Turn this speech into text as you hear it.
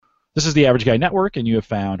This is the Average Guy Network, and you have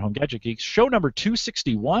found Home Gadget Geeks, show number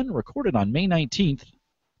 261, recorded on May 19th,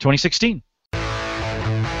 2016. Here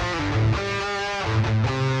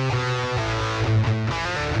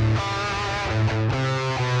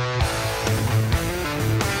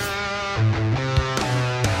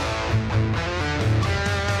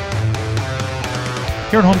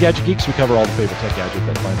at Home Gadget Geeks, we cover all the favorite tech gadgets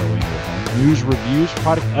that find their way into your home. News, reviews,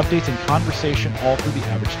 product updates, and conversation, all through the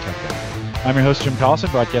Average Tech Guy. I'm your host, Jim Collison,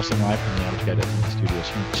 broadcasting live from the Average Guy Studios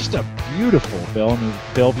here. Just a beautiful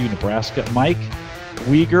Bellevue, Nebraska. Mike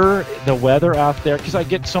Weger, the weather out there, because I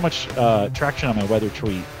get so much traction on my weather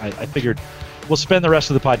tweet, I figured we'll spend the rest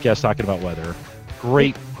of the podcast talking about weather.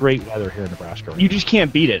 Great weather here in Nebraska. Right you just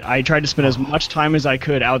can't beat it. I tried to spend as much time as I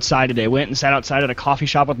could outside today. Went and sat outside at a coffee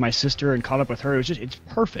shop with my sister and caught up with her. It's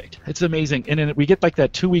perfect. It's amazing. And then we get like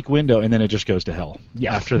that 2-week window, and then it just goes to hell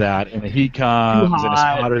after that. And the heat comes, and it's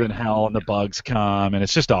hotter than hell, and the bugs come, and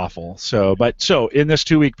it's just awful. So in this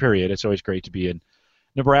 2-week period, it's always great to be in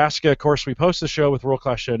Nebraska. Of course, we post the show with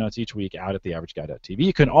world-class show notes each week out at theaverageguy.tv.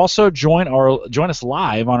 You can also join us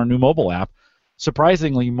live on our new mobile app.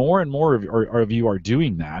 Surprisingly, more and more of you are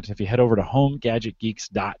doing that. If you head over to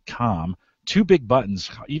homegadgetgeeks.com, 2 big buttons,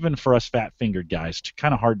 even for us fat-fingered guys,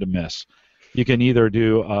 kind of hard to miss. You can either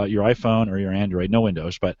do your iPhone or your Android, no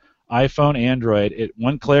Windows, but iPhone, Android,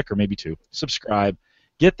 1 click or maybe 2. Subscribe.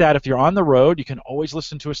 Get that. If you're on the road, you can always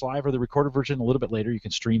listen to us live, or the recorded version a little bit later. You can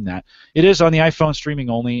stream that. It is on the iPhone streaming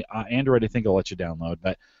only. Android, I think, will let you download,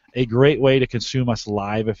 but a great way to consume us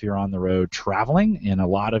live if you're on the road traveling, and a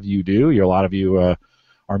lot of you do. A lot of you are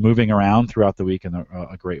moving around throughout the week, and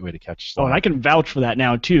a great way to catch stuff. Oh, and I can vouch for that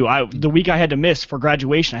now, too. The week I had to miss for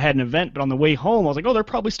graduation, I had an event, but on the way home, I was like, oh, they're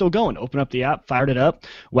probably still going. Open up the app, fired it up.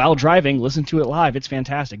 While driving, listen to it live. It's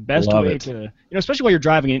fantastic. Best way to, especially while you're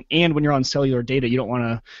driving, and when you're on cellular data, you don't want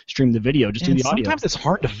to stream the video, just do the audio. Sometimes it's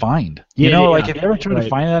hard to find. If you ever try to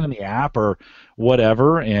find that in the app or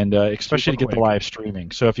whatever, and especially to get the live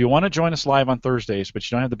streaming. So if you want to join us live on Thursdays, but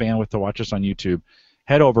you don't have the bandwidth to watch us on YouTube,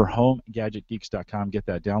 head over homegadgetgeeks.com, get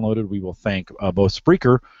that downloaded. We will thank both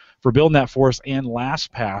Spreaker for building that for us and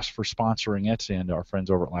LastPass for sponsoring it, and our friends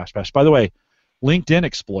over at LastPass. By the way, LinkedIn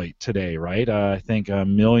exploit today, right? I think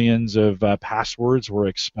millions of passwords were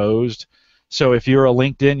exposed. So if you're a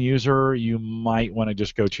LinkedIn user, you might want to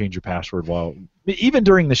just go change your password even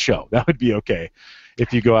during the show. That would be okay.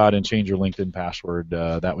 If you go out and change your LinkedIn password,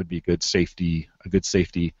 that would be a good safety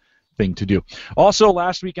thing to do. Also,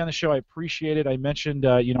 last week on the show, I appreciate it. I mentioned,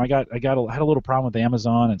 I had a little problem with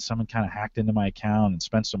Amazon, and someone kind of hacked into my account and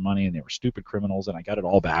spent some money, and they were stupid criminals, and I got it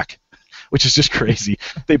all back, which is just crazy.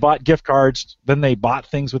 They bought gift cards, then they bought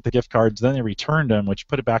things with the gift cards, then they returned them, which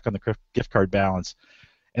put it back on the gift card balance.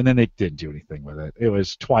 And then they didn't do anything with it. It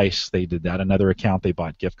was twice they did that. Another account, they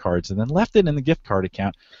bought gift cards and then left it in the gift card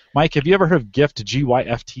account. Mike, have you ever heard of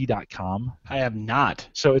gyft.com? I have not.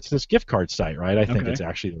 So it's this gift card site, right? I think it's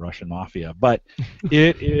actually the Russian mafia. But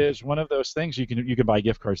it is one of those things you can buy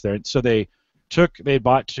gift cards there. So they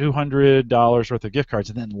bought $200 worth of gift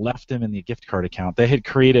cards and then left them in the gift card account. They had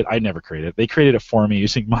created, I never created it. They created it for me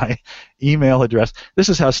using my email address. This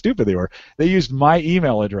is how stupid they were. They used my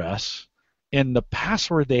email address and the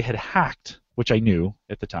password they had hacked, which I knew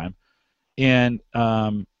at the time, and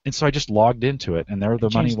so I just logged into it, and there the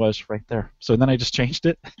money was right there. So then I just changed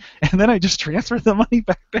it, and then I just transferred the money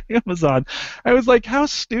back to Amazon. I was like, how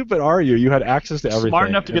stupid are you? You had access to everything. Smart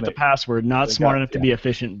enough to get the password, not smart enough to be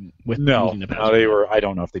efficient with using the password. No, they were. I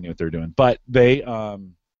don't know if they knew what they were doing, but they.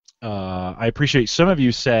 I appreciate some of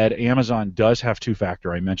you said Amazon does have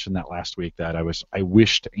two-factor. I mentioned that last week that I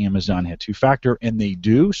wished Amazon had two-factor, and they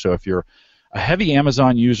do. So if you're a heavy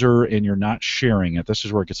Amazon user and you're not sharing it, this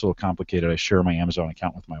is where it gets a little complicated. I share my Amazon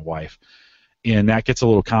account with my wife, and that gets a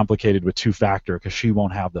little complicated with two-factor because she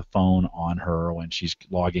won't have the phone on her when she's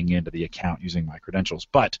logging into the account using my credentials.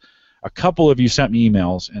 But a couple of you sent me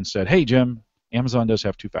emails and said, hey, Jim, Amazon does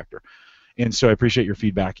have two-factor. And so I appreciate your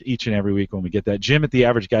feedback each and every week when we get that. Jim at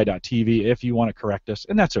theaverageguy.tv if you want to correct us,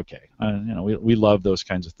 and that's okay. We love those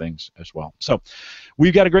kinds of things as well. So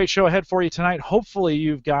we've got a great show ahead for you tonight. Hopefully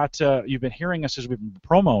you've been hearing us as we've been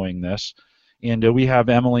promoting this, and we have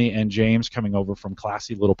Emily and James coming over from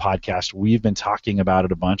Classy Little Podcast. We've been talking about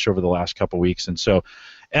it a bunch over the last couple weeks, and so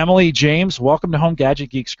Emily, James, welcome to Home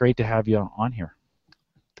Gadget Geeks. Great to have you on here.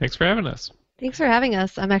 Thanks for having us. Thanks for having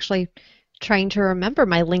us. I'm actually trying to remember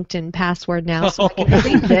my LinkedIn password now so I can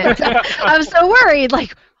delete it. I'm so worried.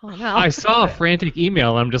 Like, Oh no. I saw a frantic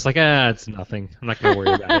email, and I'm just like, it's nothing. I'm not going to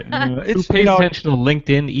worry about it. Who pays you know, attention to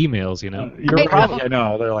LinkedIn emails, You're probably, I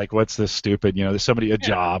know, they're like, what's this stupid, there's somebody, a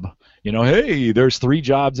job, hey, there's 3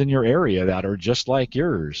 jobs in your area that are just like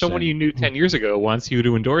yours. Someone you knew 10 years ago wants you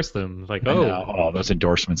to endorse them. Like, those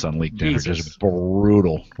endorsements on LinkedIn Jesus. are just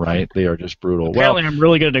brutal, right? They are just brutal. Apparently, I'm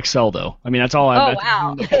really good at Excel, though. I mean, that's all I've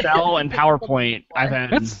wow. Excel and PowerPoint. I've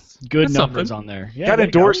had good numbers something. on there. Got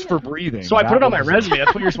endorsed for breathing. So I put it on my resume.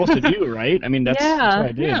 That's what you're supposed to do, right? I mean, that's what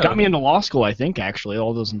I did. Yeah. Got me into law school, I think, actually,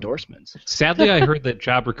 all those endorsements. Sadly, I heard that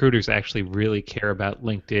job recruiters actually really care about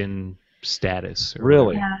LinkedIn status.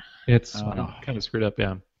 Really? Yeah. It's kind of screwed up,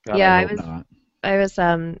 yeah. God, Yeah, I was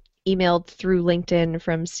emailed through LinkedIn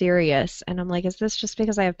from Sirius, and I'm like, is this just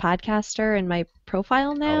because I have podcaster in my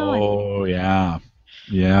profile now? Oh, yeah.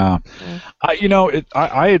 Yeah.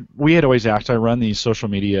 We had always asked, I run these social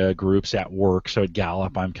media groups at work, so at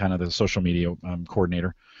Gallup, I'm kind of the social media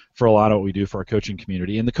coordinator for a lot of what we do for our coaching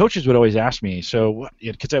community. And the coaches would always ask me,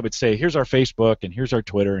 because I would say, here's our Facebook, and here's our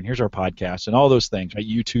Twitter, and here's our podcast, and all those things, right?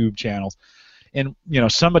 YouTube channels. And,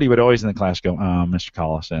 somebody would always in the class go, Mr.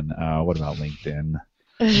 Collison, what about LinkedIn?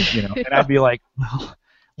 And I'd be like, well,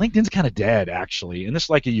 LinkedIn's kind of dead, actually, and this is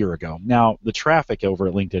like a year ago. Now, the traffic over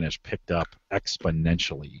at LinkedIn has picked up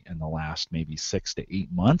exponentially in the last maybe 6 to 8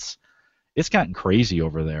 months. It's gotten crazy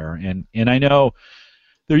over there, and I know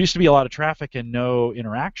there used to be a lot of traffic and no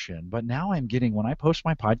interaction, but now I'm getting, when I post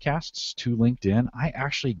my podcasts to LinkedIn, I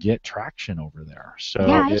actually get traction over there. So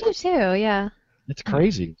Yeah, I do too, yeah. It's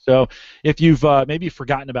crazy. So if you've maybe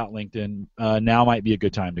forgotten about LinkedIn, now might be a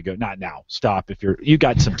good time to go. Not now. Stop if you've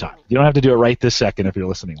got some time. You don't have to do it right this second if you're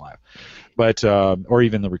listening live, but or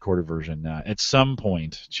even the recorded version. At some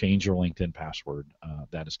point, change your LinkedIn password.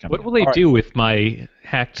 That is coming. What will they do with my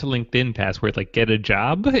hacked LinkedIn password? Like get a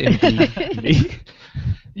job?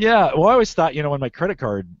 Yeah, well, I always thought, when my credit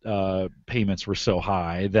card payments were so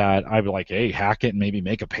high that I'd be like, hey, hack it and maybe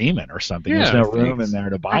make a payment or something. Yeah, There's no room in there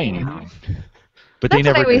to buy anything. But That's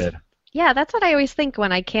they never did. Yeah, that's what I always think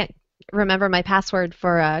when I can't remember my password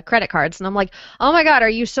for credit cards. And I'm like, oh my God, are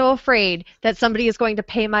you so afraid that somebody is going to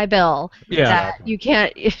pay my bill that you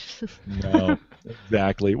can't? No,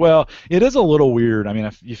 exactly. Well, it is a little weird. I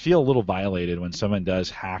mean, you feel a little violated when someone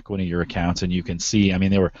does hack one of your accounts and you can see, I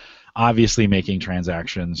mean, they were obviously making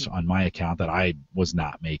transactions on my account that I was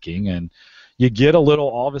not making, and you get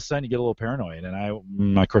all of a sudden you get a little paranoid.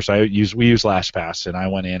 And of course, we use LastPass, and I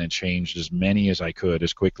went in and changed as many as I could,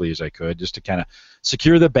 as quickly as I could, just to kind of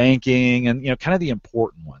secure the banking and, kind of the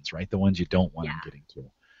important ones, right? The ones you don't want them getting to.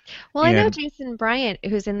 Well, I know Jason Bryant,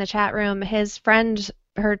 who's in the chat room, his friend,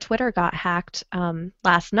 her Twitter got hacked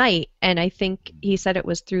last night, and I think he said it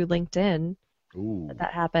was through LinkedIn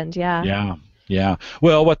that happened, yeah. Yeah.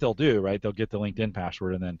 Well, what they'll do, right, they'll get the LinkedIn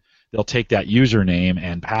password, and then they'll take that username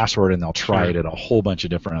and password, and they'll try it at a whole bunch of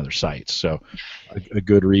different other sites. So a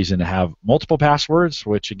good reason to have multiple passwords,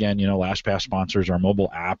 which, again, LastPass sponsors our mobile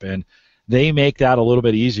app, and they make that a little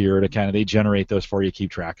bit easier to they generate those for you,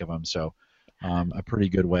 keep track of them. So a pretty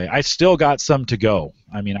good way. I still got some to go.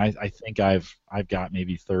 I mean, I think I've got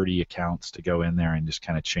maybe 30 accounts to go in there and just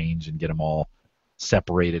kind of change and get them all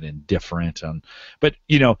separated and different. But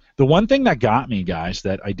the one thing that got me, guys,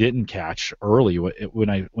 that I didn't catch early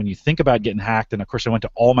when you think about getting hacked, and of course I went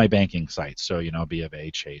to all my banking sites, so B of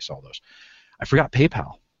A, Chase, all those. I forgot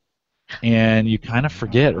PayPal, and you kind of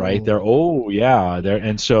forget, right?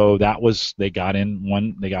 And so that was they got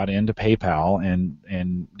into PayPal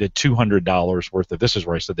and did $200 worth of. This is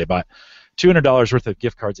where I said they bought $200 worth of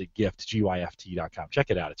gift cards at gift.com.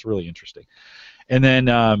 Check it out; it's really interesting. And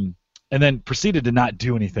then proceeded to not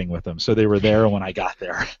do anything with them, so they were there when I got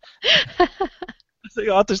there.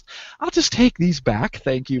 So I'll just take these back,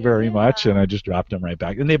 thank you very much, and I just dropped them right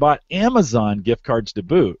back. And they bought Amazon gift cards to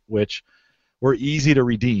boot, which were easy to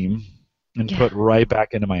redeem and put right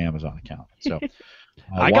back into my Amazon account. So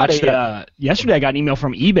yesterday I got an email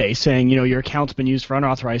from eBay saying, your account's been used for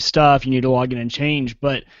unauthorized stuff, you need to log in and change,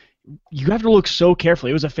 but you have to look so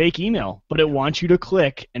carefully. It was a fake email, but it wants you to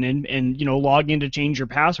click and log in to change your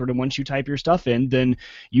password. And once you type your stuff in, then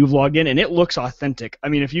you've logged in, and it looks authentic. I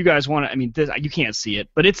mean, if you guys want to, you can't see it,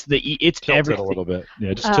 but it's tilt everything. It a little bit.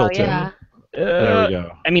 Yeah, just tilt it. There we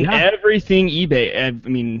go. I mean, everything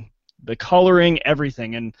eBay. The coloring,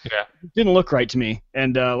 everything, and it didn't look right to me.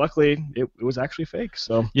 And luckily, it was actually fake.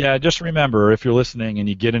 So yeah, just remember, if you're listening and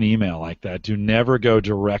you get an email like that, do never go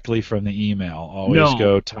directly from the email. Always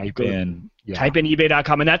go type in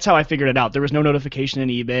eBay.com, and that's how I figured it out. There was no notification in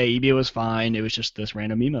eBay. eBay was fine. It was just this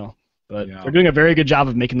random email. But they're doing a very good job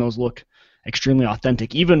of making those look extremely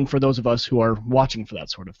authentic, even for those of us who are watching for that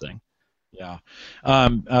sort of thing. Yeah.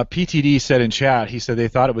 PTD said in chat, he said they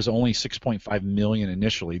thought it was only 6.5 million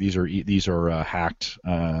initially. These are hacked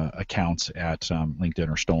accounts at LinkedIn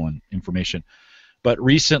or stolen information. But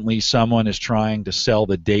recently, someone is trying to sell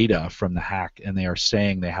the data from the hack, and they are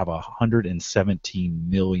saying they have 117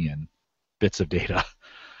 million bits of data.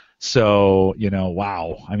 So,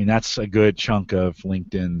 wow. I mean, that's a good chunk of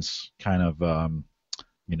LinkedIn's kind of,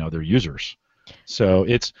 their users. So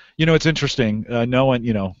it's interesting. No one,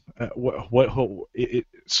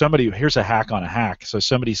 somebody, here's a hack on a hack. So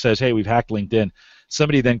somebody says, hey, we've hacked LinkedIn.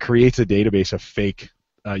 Somebody then creates a database of fake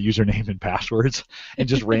username and passwords and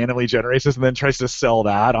just randomly generates this and then tries to sell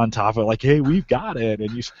that on top of it, like, hey, we've got it,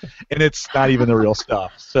 and it's not even the real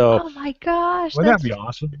stuff. So oh my gosh, wouldn't that be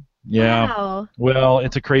awesome? Yeah. Wow. Well,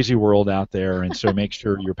 it's a crazy world out there, and so make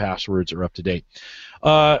sure your passwords are up to date.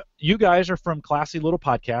 You guys are from Classy Little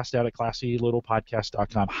Podcast out at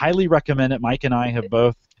classylittlepodcast.com. Highly recommend it. Mike and I have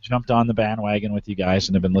both jumped on the bandwagon with you guys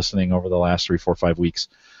and have been listening over the last 3, 4, 5 weeks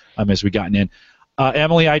as we've gotten in.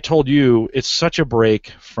 Emily, I told you it's such a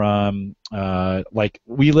break from I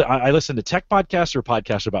listen to tech podcasts or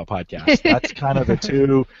podcasts about podcasts. That's kind of the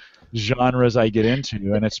two genres I get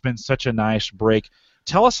into, and it's been such a nice break.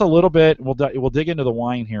 Tell us a little bit. We'll dig into the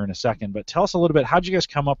wine here in a second, but tell us a little bit. How'd you guys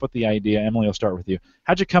come up with the idea? Emily, I'll start with you.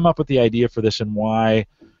 How'd you come up with the idea for this, and why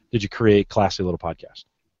did you create Classy Little Podcast?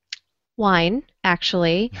 Wine,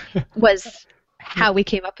 actually, was how we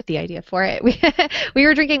came up with the idea for it. We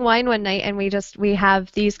were drinking wine one night, and we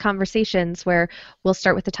have these conversations where we'll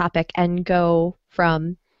start with the topic and go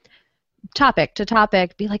from topic to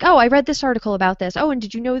topic, be like, oh, I read this article about this. Oh, and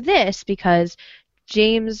did you know this? Because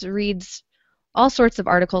James reads all sorts of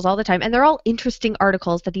articles all the time, and they're all interesting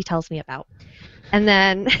articles that he tells me about. And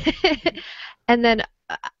then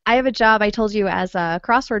I have a job, I told you, as a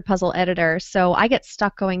crossword puzzle editor, so I get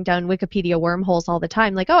stuck going down Wikipedia wormholes all the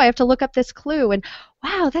time, like, oh, I have to look up this clue, and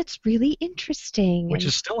wow, that's really interesting. Which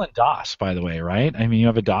is still in DOS, by the way, right? I mean, you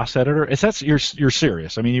have a DOS editor. You're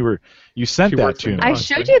serious. I mean, you sent that to me. I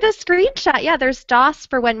showed you the screenshot. Yeah, there's DOS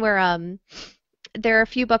for when we're there are a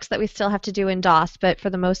few books that we still have to do in DOS, but for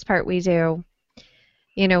the most part we do.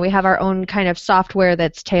 We have our own kind of software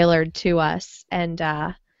that's tailored to us, and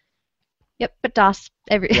yep, but DOS.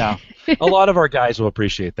 Yeah, a lot of our guys will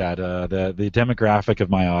appreciate that. The demographic of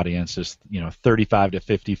my audience is 35 to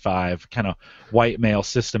 55, kind of white male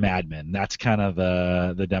system admin. That's kind of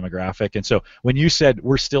the demographic. And so when you said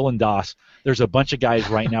we're still in DOS, there's a bunch of guys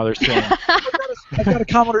right now. They're saying, I've got a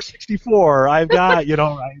Commodore 64. I've got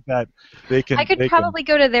that they can. I could probably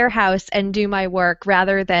go to their house and do my work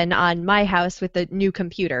rather than on my house with the new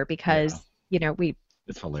computer because we.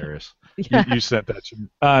 It's hilarious. Yeah. You sent that to me.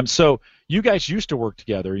 So you guys used to work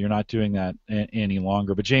together. You're not doing that any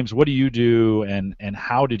longer. But James, what do you do, and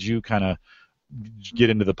how did you kind of get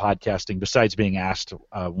into the podcasting besides being asked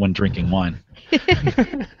when drinking wine?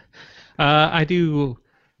 I do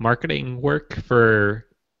marketing work for,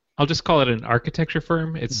 I'll just call it an architecture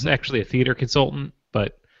firm. It's actually a theater consultant,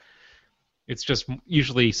 but it's just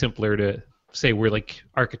usually simpler to say we're like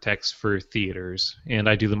architects for theaters, and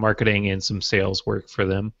I do the marketing and some sales work for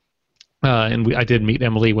them. I did meet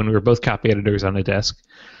Emily when we were both copy editors on a desk,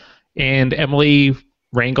 and Emily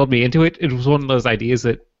wrangled me into it. It was one of those ideas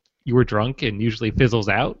that you were drunk and usually fizzles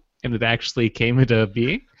out, and it actually came into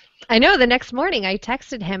being. I know. The next morning I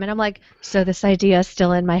texted him, and I'm like, so this idea is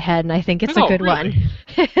still in my head, and I think it's a good one.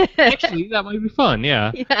 Actually, that might be fun,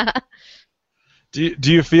 yeah. Yeah.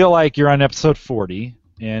 Do you feel like you're on episode 40?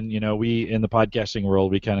 And we in the podcasting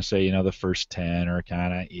world, we kind of say the first 10 are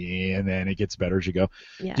kind of and then it gets better as you go.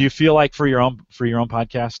 Yeah. Do you feel like for your own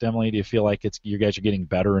podcast, Emily? Do you feel like you guys are getting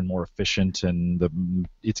better and more efficient, and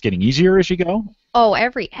it's getting easier as you go? Oh,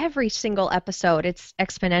 every single episode, it's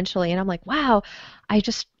exponentially, and I'm like, wow, I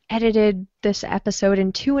just edited this episode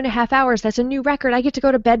in 2.5 hours. That's a new record. I get to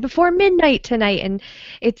go to bed before midnight tonight, and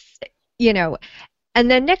it's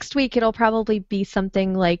And then next week it'll probably be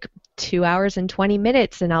something like 2 hours and 20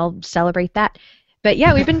 minutes, and I'll celebrate that. But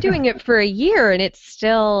yeah, we've been doing it for a year, and it's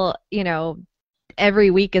still, every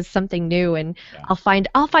week is something new, and yeah.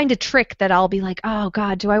 I'll find a trick that I'll be like, oh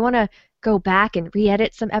God, do I want to go back and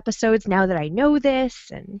re-edit some episodes now that I know this?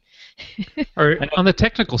 And or on the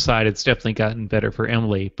technical side, it's definitely gotten better for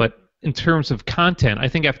Emily. But in terms of content, I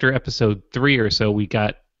think after episode 3 or so, we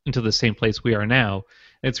got into the same place we are now.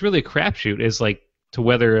 It's really a crapshoot. Is like to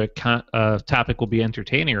whether a topic will be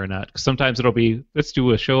entertaining or not. 'Cause sometimes it'll be, let's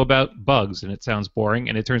do a show about bugs, and it sounds boring,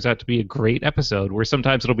 and it turns out to be a great episode. Where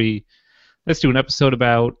sometimes it'll be, let's do an episode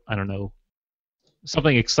about, I don't know,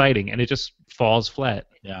 something exciting, and it just falls flat.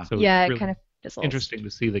 Yeah. So yeah, it's really it kind of fizzles. interesting to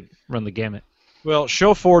see run the gamut. Well,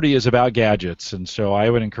 Show 40 is about gadgets, and so I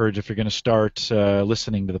would encourage if you're going to start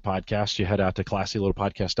listening to the podcast, you head out to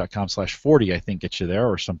classylittlepodcast.com/40. I think gets you there,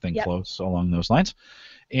 or something close along those lines.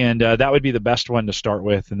 And that would be the best one to start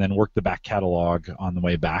with, and then work the back catalog on the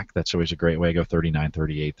way back. That's always a great way. Go 39,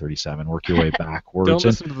 38, 37. Work your way backwards. Don't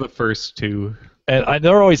listen to the first two. And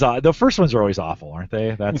they're always the first ones are always awful, aren't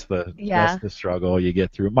they? That's the that's the struggle you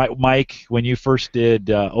get through. Mike, when you first did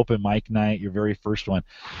open mic night, your very first one,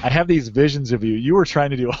 I have these visions of you. You were trying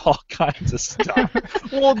to do all kinds of stuff.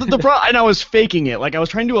 Well, and I was faking it. Like I was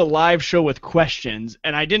trying to do a live show with questions,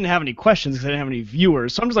 and I didn't have any questions because I didn't have any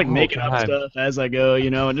viewers. So I'm just like making up stuff as I go,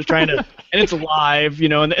 and just trying to. And it's live,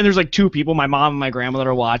 and there's like two people, my mom and my grandma, that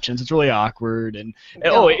are watching. So it's really awkward. And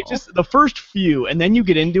it's just the first few, and then you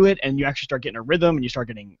get into it, and you actually start getting a rhythm, and you start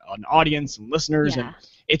getting an audience and listeners, and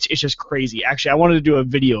it's just crazy. Actually, I wanted to do a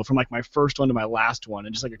video from like my first one to my last one,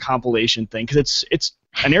 and just like a compilation thing, because it's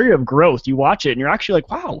an area of growth. You watch it, and you're actually like,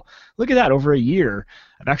 wow, look at that. Over a year,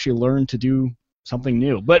 I've actually learned to do something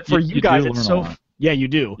new. But for you guys, it's so. Yeah, you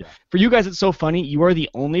do. Yeah. For you guys, it's so funny. You are the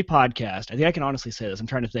only podcast. I think I can honestly say this. I'm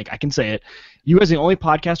trying to think. I can say it. You guys are the only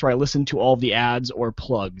podcast where I listen to all the ads or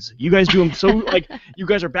plugs. You guys do them so like you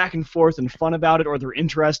guys are back and forth and fun about it, or they're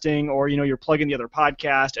interesting, or you're plugging the other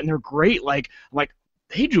podcast, and they're great. Like I'm like,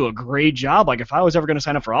 they do a great job. Like if I was ever going to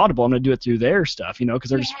sign up for Audible, I'm going to do it through their stuff,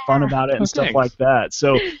 because they're just fun about it and stuff like that.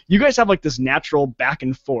 So you guys have like this natural back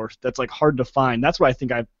and forth that's like hard to find. That's what I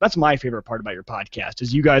think that's my favorite part about your podcast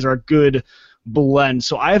is you guys are a good blend.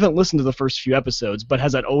 So I haven't listened to the first few episodes, but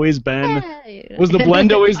has that always been? Was the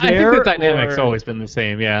blend always there? I think the dynamic's always been the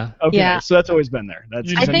same. Yeah. Okay. So that's always been there.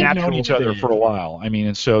 That's you've known each other for a while. I mean,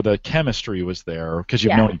 and so the chemistry was there because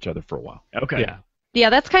you've known each other for a while. Okay. Yeah. Yeah,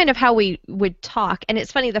 that's kind of how we would talk. And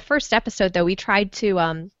it's funny, the first episode, though, we tried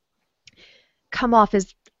to come off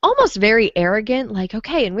as almost very arrogant, like,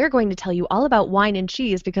 okay, and we're going to tell you all about wine and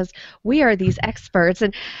cheese because we are these experts.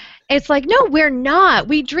 And it's like, no, we're not.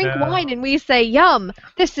 We drink wine and we say, yum,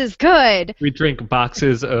 this is good. We drink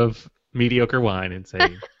boxes of mediocre wine and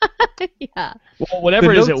say, yeah. Well,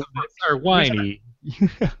 whatever it is, it are whiny.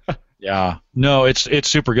 Yeah, no, it's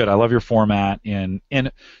super good. I love your format, and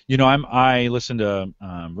I listen to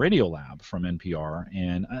Radiolab from NPR,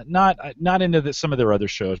 and not into some of their other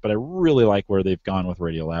shows, but I really like where they've gone with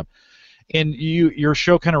Radiolab. And your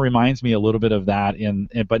show kind of reminds me a little bit of that,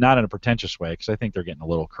 but not in a pretentious way, because I think they're getting a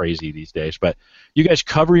little crazy these days. But you guys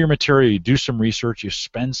cover your material, you do some research, you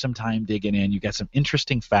spend some time digging in, you got some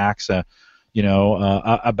interesting facts.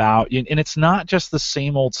 About, and it's not just the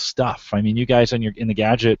same old stuff. I mean, you guys in the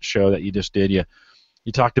gadget show that you just did, you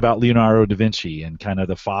talked about Leonardo da Vinci and kind of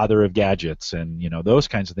the father of gadgets and those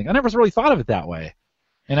kinds of things. I never really thought of it that way.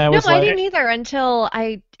 And I didn't either until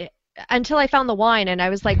I found the wine, and I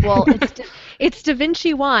was like, well, it's Da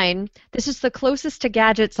Vinci wine. This is the closest to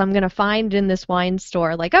gadgets I'm gonna find in this wine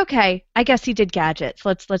store. Like, okay, I guess he did gadgets.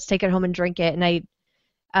 Let's take it home and drink it. And I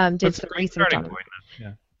did some research on it.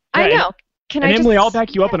 Yeah. I know. Emily, I'll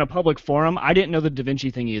back you up in a public forum. I didn't know the Da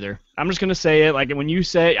Vinci thing either. I'm just going to say it. Like, when you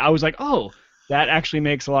say, I was like, oh, that actually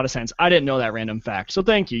makes a lot of sense. I didn't know that random fact. So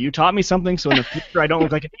thank you. You taught me something, so in the future I don't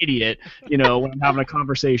look like an idiot, when I'm having a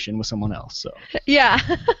conversation with someone else. So. Yeah.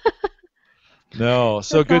 No,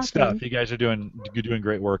 so good stuff. You guys are doing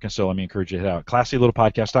great work, and so let me encourage you to head out.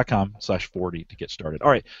 classylittlepodcast.com/40 to get started. All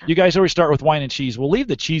right, you guys always start with wine and cheese. We'll leave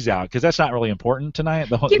the cheese out because that's not really important tonight.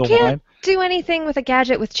 You can't do anything with a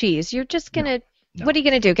gadget with cheese. You're just gonna. No. What are you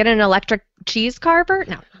gonna do? Get an electric cheese carver?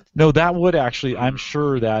 No. No, that would actually. I'm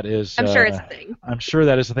sure that is. I'm sure it's a thing. I'm sure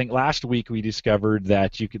that is a thing. Last week we discovered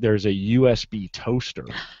that there's a USB toaster.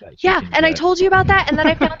 Yeah, and I told you about that, and then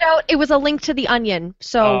I found out it was a link to The Onion.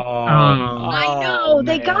 So I know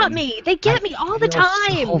they got me. They get me all the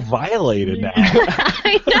time. So violated now.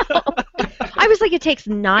 I know. I was like, it takes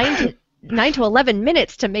 9 to 11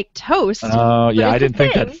 minutes to make toast. Oh yeah, I didn't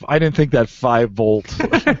think that 5-volt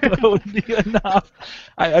would be enough.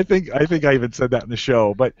 I think I even said that in the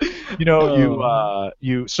show. But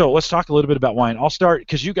so let's talk a little bit about wine. I'll start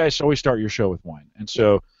because you guys always start your show with wine, and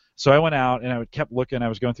so I went out and I kept looking. I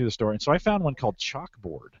was going through the store, and so I found one called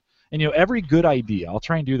Chalkboard. And every good idea, I'll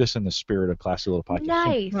try and do this in the spirit of Classy Little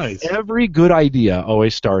Podcast. Nice. Every good idea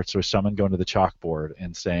always starts with someone going to the chalkboard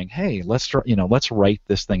and saying, "Hey, let's write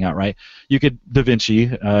this thing out." Right? You could Da Vinci,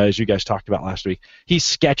 as you guys talked about last week. He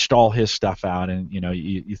sketched all his stuff out, and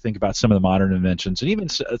you think about some of the modern inventions and even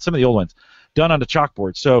some of the old ones done on the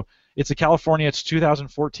chalkboard. So it's a California. It's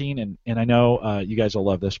 2014, and I know you guys will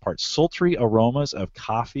love this part. Sultry aromas of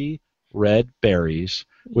coffee, red berries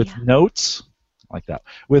with notes. Like that,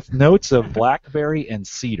 with notes of blackberry and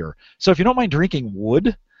cedar. So if you don't mind drinking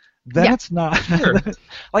wood, then it's not.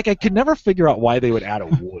 Like, I could never figure out why they would add a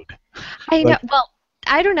wood. I know. Well,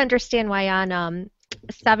 I don't understand why on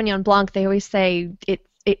Sauvignon Blanc they always say it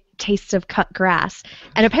tastes of cut grass,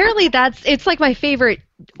 and apparently it's like my favorite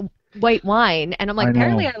white wine, and I'm like,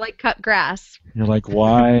 apparently I like cut grass. You're like,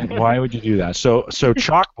 why would you do that? So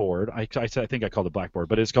chalkboard, I think I called it blackboard,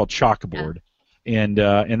 but it's called chalkboard, and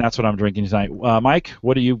that's what I'm drinking tonight. Mike,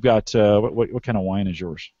 what do you got? What kind of wine is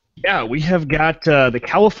yours? Yeah, we have got the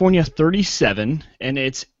California 37, and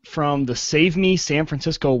it's from the Save Me San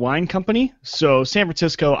Francisco Wine Company. So San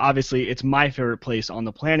Francisco, obviously, it's my favorite place on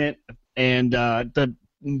the planet, and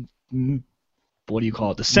what do you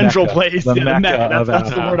call it? The central Mecca. place. The Mecca. That's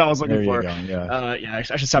the word I was looking for. I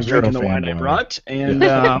should stop drinking the wine I brought. And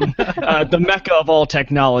the Mecca of all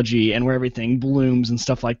technology, and where everything blooms and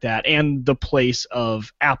stuff like that, and the place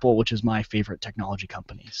of Apple, which is my favorite technology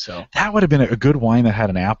company. So that would have been a good wine that had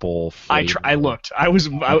an apple flavor. I looked. I was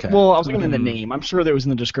looking in the name. I'm sure there was in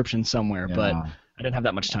the description somewhere, but I didn't have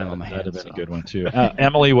that much time on my hands. That would have been a good one too.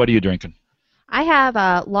 Emily, what are you drinking? I have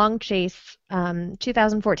a Long Chase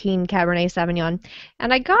 2014 Cabernet Sauvignon,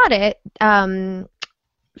 and I got it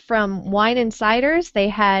from Wine Insiders. They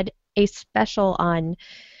had a special on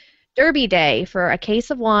Derby Day for a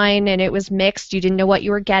case of wine, and it was mixed. You didn't know what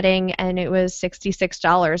you were getting, and it was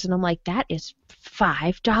 $66. And I'm like, that is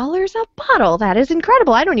 $5 a bottle. That is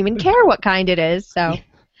incredible. I don't even care what kind it is. So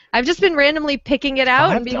I've just been randomly picking it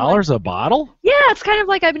out. and being $5 a bottle? Yeah, it's kind of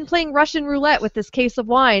like I've been playing Russian roulette with this case of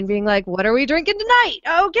wine, being like, what are we drinking tonight?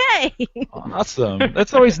 Okay. Awesome.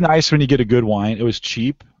 That's always nice when you get a good wine. It was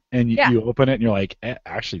cheap, and you open it, and you're like,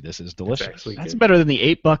 actually, this is delicious. That's better than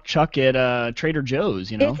the $8 chuck at Trader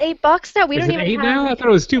Joe's, you know? It's $8 now. We don't even have $8 now? I thought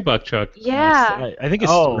it was $2 chuck. Yeah. I think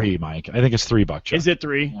it's $3, Mike. I think it's $3 chuck. Is it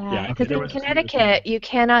 $3? Yeah. Because in Connecticut, you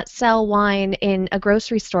cannot sell wine in a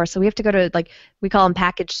grocery store, so we have to go to, like, we call them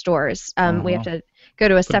package stores. We have to go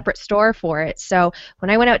to a separate store for it. So when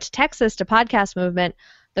I went out to Texas to Podcast Movement,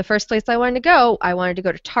 the first place I wanted to go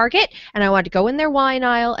to Target, and I wanted to go in their wine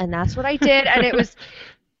aisle, and that's what I did, and it was...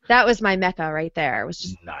 That was my Mecca right there. It was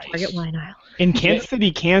just Target wine aisle. In Kansas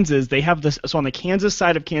City, Kansas, they have this. So on the Kansas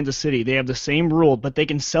side of Kansas City, they have the same rule, but they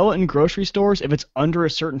can sell it in grocery stores if it's under a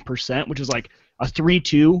certain percent, which is like a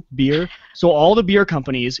 3.2 beer. So all the beer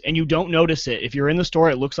companies, and you don't notice it. If you're in the store,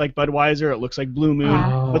 it looks like Budweiser, it looks like Blue Moon,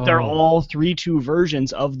 but they're all 3.2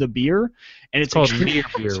 versions of the beer, and it's called beer,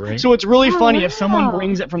 right? So it's really funny if someone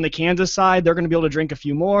brings it from the Kansas side, they're going to be able to drink a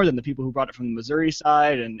few more than the people who brought it from the Missouri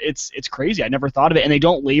side, and it's crazy. I never thought of it, and they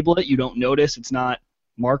don't label it. You don't notice. It's not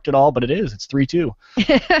marked at all, but it is. It's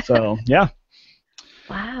 3.2. So yeah.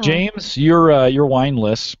 Wow. James, your wine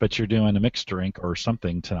list, but you're doing a mixed drink or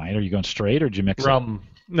something tonight. Are you going straight, or did you mix rum?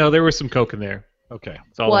 No, there was some Coke in there. Okay.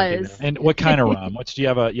 That's all And what kind of rum? Do you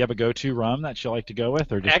have a go-to rum that you like to go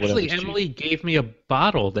with, or just actually Emily gave me a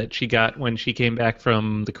bottle that she got when she came back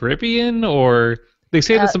from the Caribbean, or they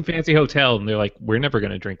stayed at some fancy hotel, and they're like, "We're never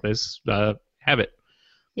going to drink this. Have it."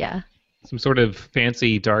 Yeah. Some sort of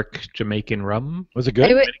fancy dark Jamaican rum. Was it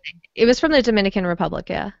good? It was from the Dominican Republic.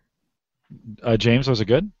 Yeah. James, was it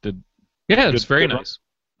good? Yeah, it was very nice.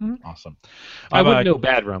 Awesome. I wouldn't know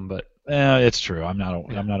bad rum, but it's true. I'm not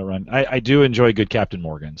a rum. I do enjoy good Captain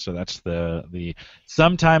Morgan, so that's the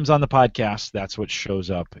sometimes on the podcast that's what shows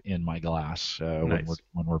up in my glass when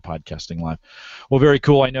we're podcasting live. Well, very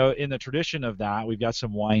cool. I know in the tradition of that, we've got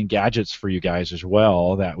some wine gadgets for you guys as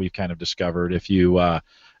well that we've kind of discovered. If you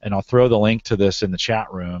and I'll throw the link to this in the chat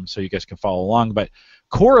room so you guys can follow along, but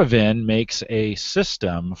Coravin makes a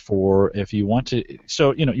system for if you want to.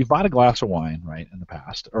 So you bought a glass of wine, right, in the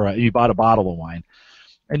past, or you bought a bottle of wine,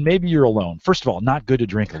 and maybe you're alone. First of all, not good to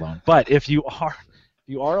drink alone. But if you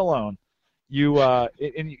are alone, and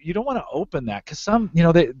you don't want to open that because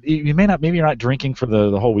you may not. Maybe you're not drinking for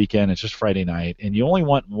the whole weekend. It's just Friday night, and you only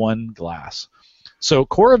want one glass. So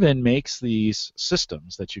Coravin makes these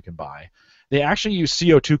systems that you can buy. They actually use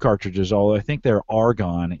CO2 cartridges, although I think they're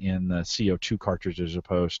argon in the CO2 cartridge as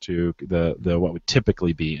opposed to the what would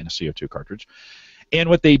typically be in a CO2 cartridge. And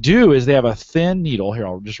what they do is they have a thin needle. Here,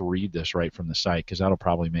 I'll just read this right from the site because that'll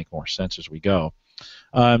probably make more sense as we go.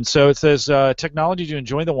 So it says, technology to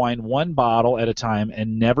enjoy the wine one bottle at a time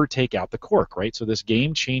and never take out the cork, right? So this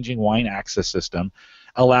game-changing wine access system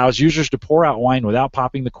allows users to pour out wine without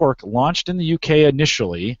popping the cork, launched in the UK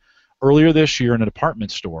initially earlier this year in a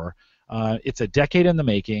department store. It's a decade in the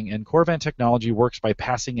making, and Coravin technology works by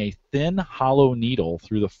passing a thin, hollow needle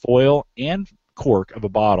through the foil and cork of a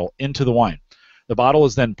bottle into the wine. The bottle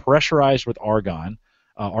is then pressurized with argon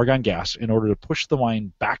gas in order to push the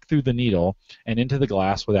wine back through the needle and into the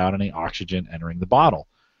glass without any oxygen entering the bottle.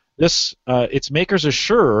 its makers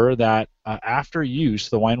assure that after use,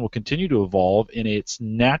 the wine will continue to evolve in its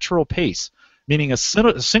natural pace, meaning a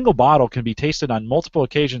single bottle can be tasted on multiple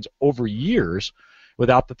occasions over years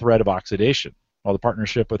without the threat of oxidation. While the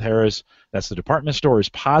partnership with Harrah's, that's the department store, is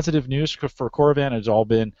positive news for Coravin, it's all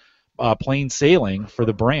been plain sailing for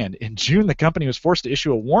the brand. In June, the company was forced to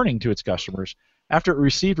issue a warning to its customers after it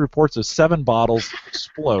received reports of 7 bottles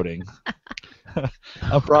exploding.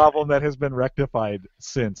 A problem that has been rectified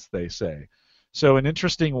since, they say. So an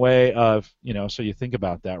interesting way of, so you think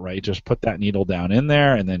about that, right? Just put that needle down in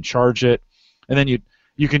there and then charge it, and then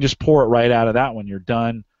you can just pour it right out of that when you're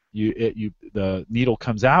done. The needle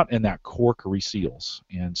comes out and that cork reseals.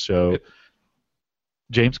 And so,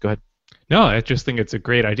 James, go ahead. No, I just think it's a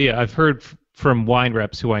great idea. I've heard from wine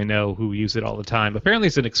reps who I know who use it all the time. Apparently,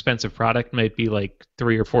 it's an expensive product, might be like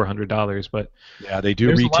 $300 or $400, but yeah, they do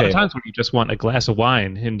there's retail. A lot of times when you just want a glass of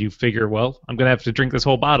wine and you figure, well, I'm gonna have to drink this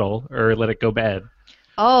whole bottle or let it go bad.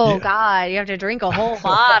 Oh God, you have to drink a whole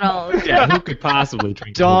bottle. Yeah, who could possibly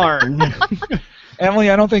drink? Darn.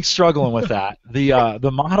 Emily, I don't think struggling with that.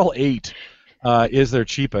 The Model 8 is their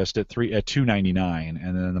cheapest at $299,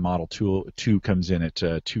 and then the Model 2 comes in at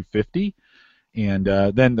 $250, and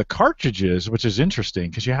then the cartridges, which is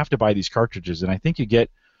interesting because you have to buy these cartridges, and I think you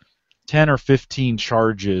get 10 or 15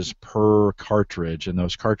 charges per cartridge, and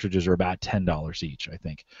those cartridges are about $10 each, I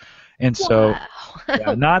think. And so,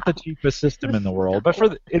 yeah, not the cheapest system in the world,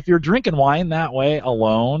 but if you're drinking wine that way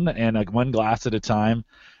alone and one glass at a time,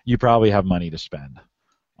 you probably have money to spend.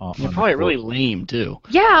 You're probably really lame too.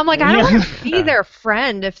 Yeah, I'm like, I don't want to be their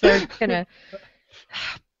friend if they're gonna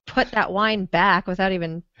put that wine back without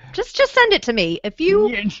even just send it to me. If you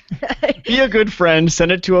be a good friend,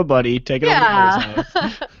 send it to a buddy, take it over to his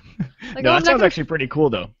house. Like, no, that sounds actually pretty cool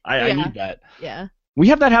though. I need that. Yeah. We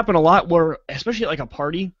have that happen a lot where, especially at like a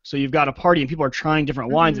party, so you've got a party and people are trying different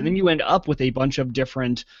wines, and then you end up with a bunch of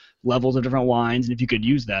different levels of different wines, and if you could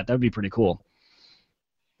use that would be pretty cool.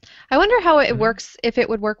 I wonder how it works, if it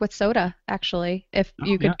would work with soda, actually, if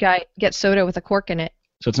you could get soda with a cork in it.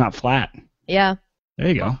 So it's not flat. Yeah. There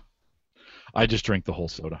you go. I just drink the whole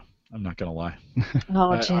soda. I'm not going to lie.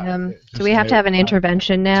 Oh, Jim. Do we have to have an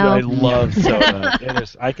intervention now? I love soda.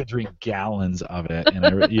 I could drink gallons of it,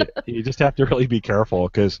 and you just have to really be careful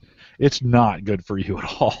because it's not good for you at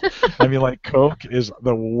all. I mean, like Coke is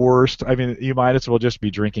the worst. I mean, you might as well just be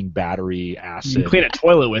drinking battery acid. You can clean a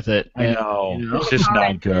toilet with it. I know. It's just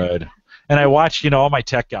not good. And I watch, all my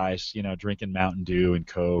tech guys, drinking Mountain Dew and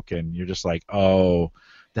Coke, and you're just like, oh,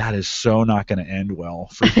 that is so not going to end well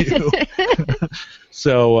for you.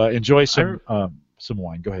 So enjoy some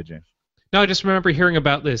wine. Go ahead, James. No, I just remember hearing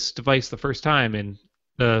about this device the first time, and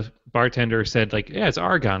the bartender said, like, yeah, it's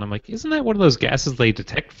argon. I'm like, isn't that one of those gases they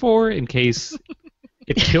detect for in case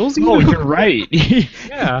it kills you? Oh, you're right.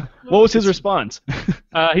 Yeah. What was his response?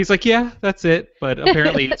 He's like, yeah, that's it, but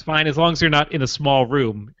apparently it's fine as long as you're not in a small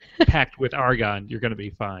room packed with argon. You're going to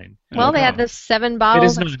be fine. Well, they had the 7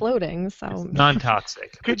 bottles exploding, so it's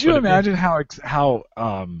non-toxic. Could you imagine how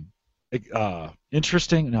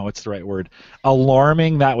interesting? No, it's the right word.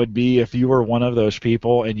 Alarming that would be if you were one of those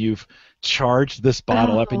people and you've charged this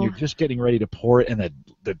bottle up and you're just getting ready to pour it and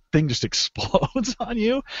the thing just explodes on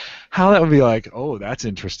you. How that would be like, oh, that's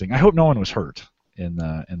interesting. I hope no one was hurt in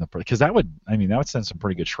the because that would send some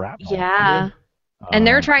pretty good shrapnel. Yeah. And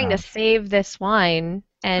they're trying to save this wine.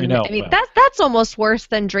 And I mean that's almost worse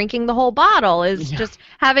than drinking the whole bottle, is just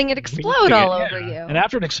having it explode all over you. And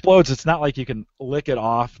after it explodes, it's not like you can lick it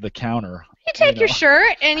off the counter. You take your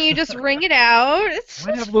shirt and you just wring it out. It's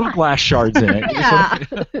might have little glass shards in it. Yeah.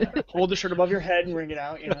 Hold the shirt above your head and wring it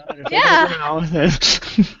out. Yeah.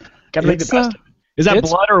 Gotta make the best of it. Is that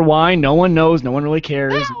blood or wine? No one knows. No one really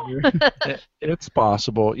cares. It's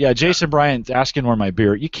possible. Yeah, Jason Bryant's asking where my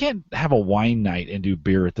beer. You can't have a wine night and do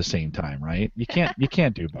beer at the same time, right? You can't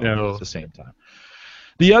do both at the same time.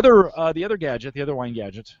 The other gadget, the other wine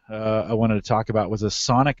gadget I wanted to talk about was a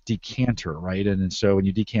sonic decanter, right? And so when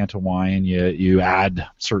you decant a wine, you add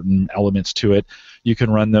certain elements to it. You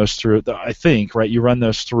can run those through, I think, right? You run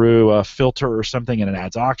those through a filter or something, and it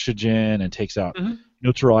adds oxygen and takes out,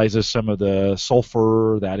 neutralizes some of the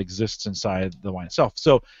sulfur that exists inside the wine itself.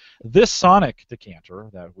 So this sonic decanter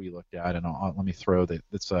that we looked at, and let me throw that,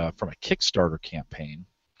 it's from a Kickstarter campaign.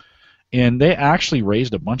 And they actually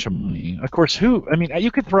raised a bunch of money. Of course, you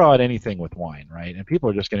could throw out anything with wine, right? And people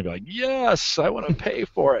are just going to be like, yes, I want to pay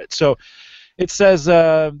for it. So it says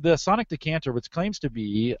the sonic decanter, which claims to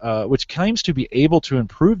be able to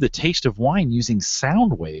improve the taste of wine using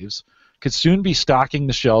sound waves, could soon be stocking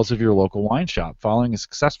the shelves of your local wine shop, following a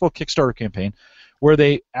successful Kickstarter campaign where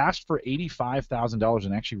they asked for $85,000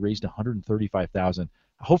 and actually raised $135,000.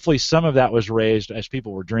 hopefully some of that was raised as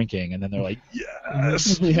people were drinking, and then they're like,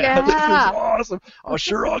 yes, Yeah. this is awesome. Oh,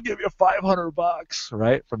 sure, I'll give you $500,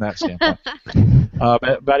 right? From that standpoint.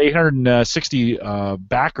 About 860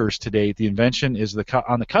 backers to date. The invention is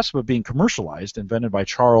on the cusp of being commercialized, invented by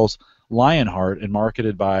Charles Lionheart and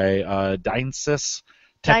marketed by Dionysus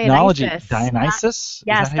Technology. Dionysus?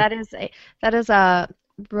 Yes, that is a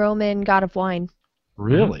Roman god of wine.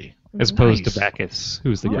 Really? As opposed to Bacchus,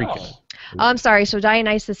 who's the Greek god. Oh, I'm sorry. So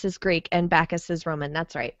Dionysus is Greek and Bacchus is Roman.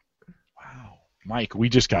 That's right. Wow, Mike, we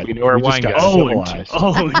just got civilized.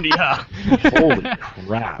 Oh, yeah. Holy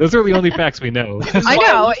crap! Those are the only facts we know. I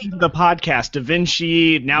know. The podcast, Da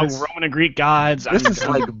Vinci, now Roman and Greek gods. This is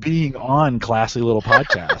like being on Classy Little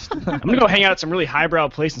Podcast. I'm gonna go hang out at some really highbrow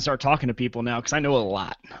place and start talking to people now because I know a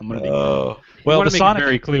lot. I'm gonna be. Well, the Sonic...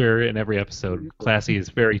 very clear in every episode. Classy is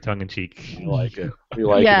very tongue-in-cheek. I like it. We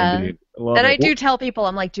like it indeed. I do tell people,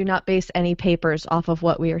 I'm like, do not base any papers off of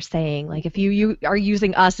what we are saying. Like, if you are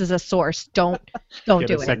using us as a source, don't do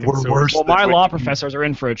it. Well, my law professors are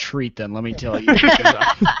in for a treat then, let me tell you.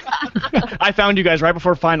 I found you guys right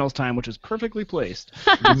before finals time, which was perfectly placed.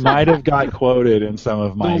 You might have got quoted in some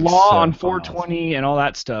of my. The law on 420 and all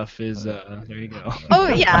that stuff is, there you go. Oh,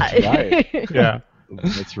 yeah. That's right. Yeah.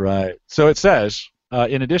 That's right. So it says,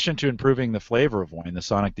 in addition to improving the flavor of wine, the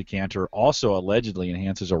Sonic Decanter also allegedly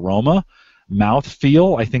enhances aroma,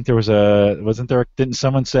 mouthfeel. I think there was didn't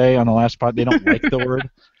someone say on the last pod they don't like the word?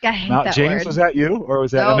 I hate that James, word. was that you? Or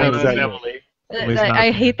was that, was that Emily?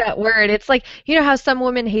 I hate that word. It's like, you know how some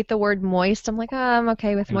women hate the word moist? I'm like, I'm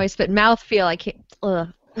okay with moist, but mouthfeel, I can't.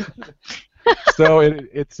 Ugh. So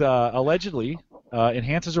it's allegedly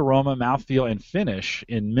enhances aroma, mouthfeel, and finish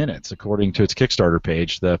in minutes, according to its Kickstarter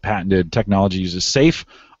page. The patented technology uses safe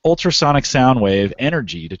ultrasonic sound wave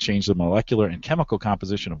energy to change the molecular and chemical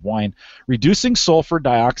composition of wine, reducing sulfur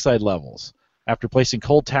dioxide levels. After placing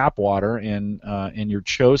cold tap water in your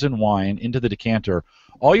chosen wine into the decanter,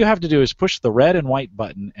 all you have to do is push the red and white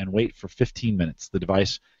button and wait for 15 minutes. The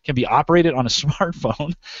device can be operated on a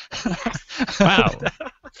smartphone. Wow.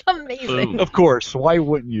 That's amazing. Of course. Why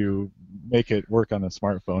wouldn't you make it work on a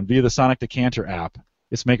smartphone? Via the Sonic Decanter app,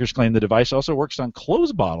 its makers claim the device also works on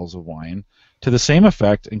closed bottles of wine to the same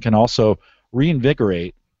effect and can also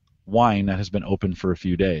reinvigorate wine that has been open for a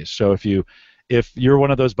few days. So if you're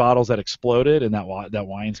one of those bottles that exploded and that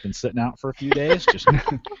wine's been sitting out for a few days, just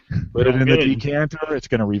put it in the decanter. It's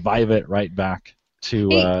going to revive it right back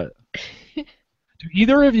to. Do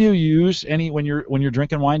either of you use any when you're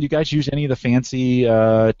drinking wine? Do you guys use any of the fancy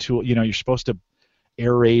tool? You know, you're supposed to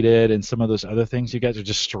aerate it and some of those other things. You guys are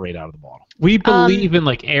just straight out of the bottle. We believe in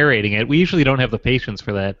like aerating it. We usually don't have the patience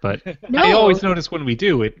for that, but No. I always notice when we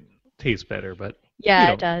do, it tastes better. But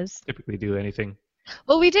Yeah, it does. Typically do anything.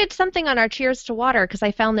 Well, we did something on our Cheers to Water because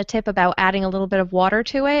I found the tip about adding a little bit of water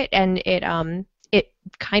to it, and it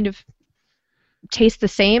kind of tastes the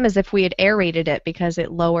same as if we had aerated it because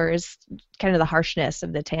it lowers kind of the harshness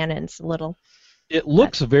of the tannins a little. It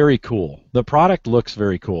looks very cool. The product looks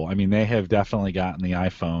very cool. I mean, they have definitely gotten the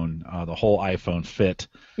iPhone, the whole iPhone fit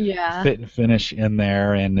and finish in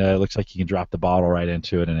there, and it looks like you can drop the bottle right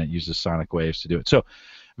into it, and it uses sonic waves to do it. So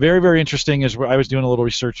very, very interesting. As I was doing a little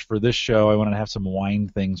research for this show, I wanted to have some wine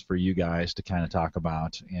things for you guys to kind of talk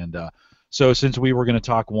about. And so since we were going to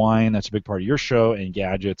talk wine, that's a big part of your show, and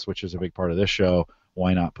gadgets, which is a big part of this show,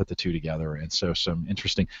 why not put the two together? And so some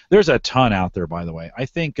interesting. There's a ton out there, by the way. I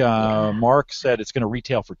think Mark said it's going to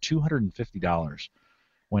retail for $250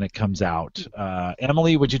 when it comes out.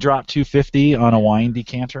 Emily, would you drop $250 on a wine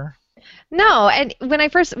decanter? No, and when I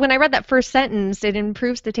read that first sentence, it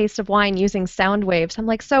improves the taste of wine using sound waves. I'm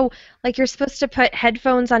like, so like you're supposed to put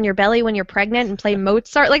headphones on your belly when you're pregnant and play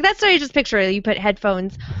Mozart? Like that's what I just picture. You put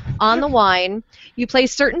headphones on the wine, you play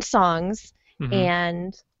certain songs,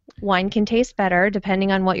 and wine can taste better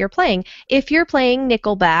depending on what you're playing. If you're playing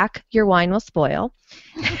Nickelback, your wine will spoil.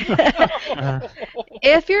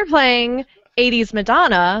 If you're playing 80s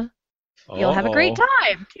Madonna, you'll have a great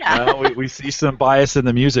time. Yeah. Well, we see some bias in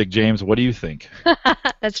the music, James. What do you think?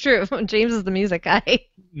 That's true. James is the music guy.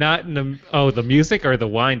 Not in the music or the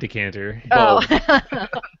wine decanter? Both.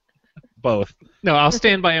 Both. No, I'll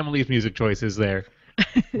stand by Emily's music choices there.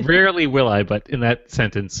 Rarely will I, but in that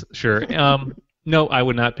sentence, sure. No, I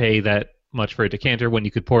would not pay that much for a decanter when you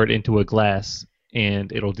could pour it into a glass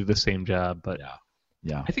and it'll do the same job. But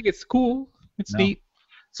yeah, I think it's cool. It's neat.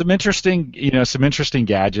 Some interesting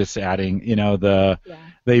gadgets adding,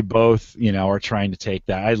 they both, are trying to take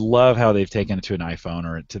that. I love how they've taken it to an iPhone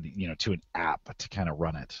or to an app to kind of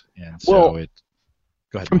run it. And so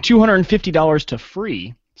go ahead. From $250 to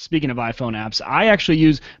free, Speaking of iPhone apps, I actually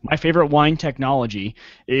use my favorite wine technology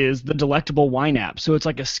is the Delectable Wine app. So it's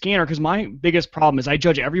like a scanner because my biggest problem is I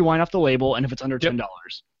judge every wine off the label and if it's under $10.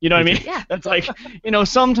 You know what I mean? Yeah. That's like,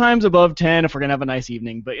 sometimes above 10 if we're going to have a nice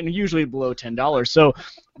evening, but usually below $10. So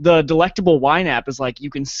the Delectable Wine app is like you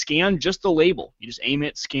can scan just the label. You just aim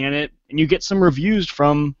it, scan it, and you get some reviews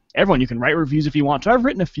from everyone. You can write reviews if you want to. I've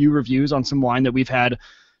written a few reviews on some wine that we've had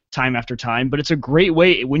time after time, but it's a great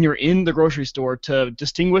way when you're in the grocery store to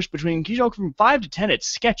distinguish between, from 5 to 10, it's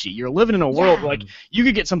sketchy. You're living in a world where, like, you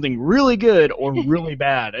could get something really good or really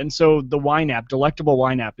bad. And so the wine app, Delectable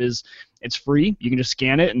Wine app, it's free. You can just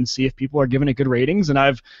scan it and see if people are giving it good ratings, and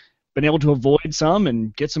I've been able to avoid some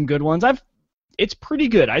and get some good ones. It's pretty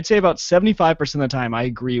good. I'd say about 75% of the time I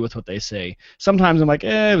agree with what they say. Sometimes I'm like,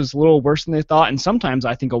 it was a little worse than they thought, and sometimes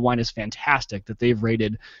I think a wine is fantastic that they've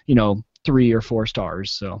rated, 3 or 4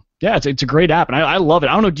 stars. So yeah, it's a great app, and I love it.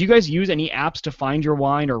 I don't know, do you guys use any apps to find your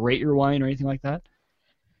wine or rate your wine or anything like that?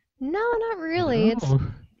 No, not really. No.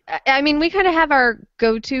 We kind of have our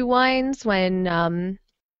go-to wines when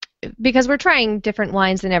because we're trying different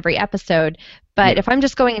wines in every episode. But if I'm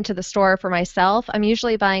just going into the store for myself, I'm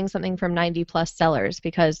usually buying something from 90 plus sellers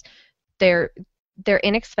because they're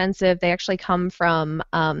inexpensive. They actually come from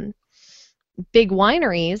big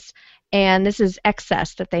wineries. And this is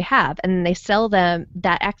excess that they have, and they sell them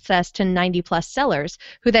that excess to 90 plus sellers,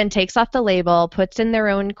 who then takes off the label, puts in their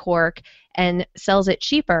own cork, and sells it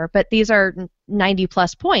cheaper. But these are 90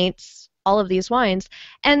 plus points, all of these wines,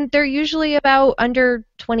 and they're usually about under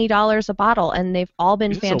 $20 a bottle, and they've all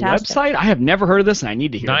been fantastic. Is this a website? I have never heard of this, and I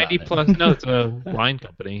need to hear 90 about plus. it. No, it's a wine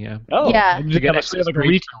company. Yeah. Oh, yeah. You get actually like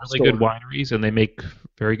really good wineries, and they make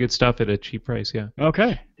very good stuff at a cheap price. Yeah.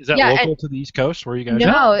 Okay. Is that local to the East Coast where you guys?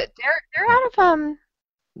 No, they're out of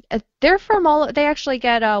they're from all. They actually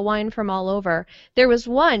get wine from all over. There was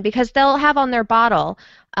one because they'll have on their bottle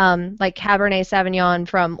like Cabernet Sauvignon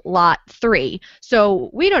from Lot 3.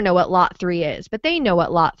 So we don't know what Lot 3 is, but they know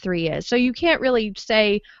what Lot 3 is. So you can't really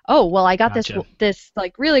say, oh, well, I got this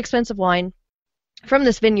like really expensive wine from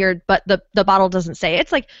this vineyard, but the bottle doesn't say.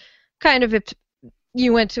 It's like kind of if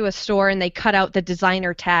you went to a store and they cut out the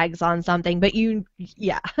designer tags on something, but and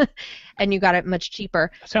you got it much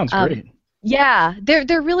cheaper. That sounds great. Yeah,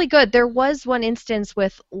 they're really good. There was one instance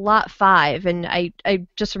with Lot 5, and I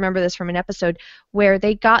just remember this from an episode, where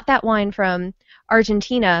they got that wine from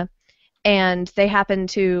Argentina, and they happened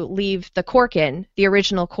to leave the cork in, the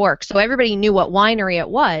original cork. So everybody knew what winery it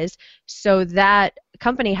was, so that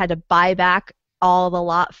company had to buy back all the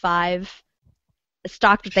Lot 5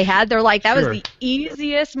 stock that they had. They're like, that was the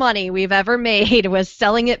easiest money we've ever made, was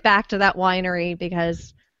selling it back to that winery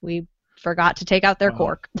because we forgot to take out their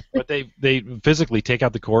cork. But they physically take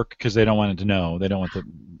out the cork because they don't want it to know. They don't want to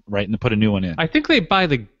and put a new one in. I think they buy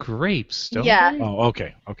the grapes, don't they? Oh,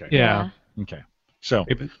 okay. Yeah. Okay. So.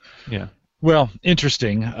 Yeah. Well,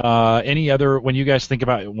 interesting. Any other, when you guys think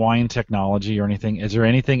about wine technology or anything, is there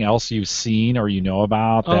anything else you've seen or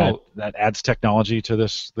about that adds technology to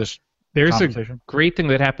this There's a great thing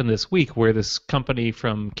that happened this week where this company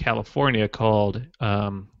from California called,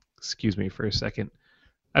 excuse me for a second,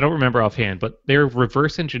 I don't remember offhand, but they're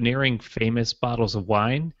reverse engineering famous bottles of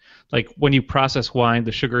wine. Like when you process wine,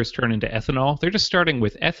 the sugars turn into ethanol. They're just starting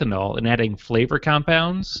with ethanol and adding flavor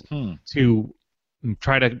compounds to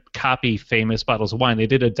try to copy famous bottles of wine. They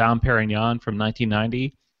did a Dom Perignon from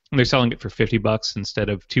 1990, and they're selling it for $50 instead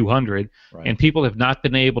of $200. Right. And people have not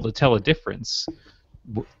been able to tell a difference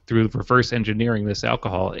through reverse engineering this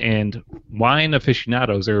alcohol. And wine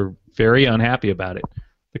aficionados are very unhappy about it.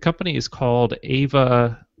 The company is called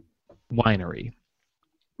Ava Winery.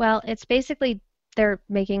 Well, it's basically they're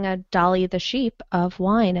making a Dolly the sheep of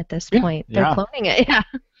wine at this point. They're cloning it. Yeah.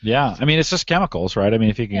 Yeah. I mean, it's just chemicals, right? I mean,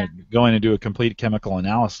 if you can go in and do a complete chemical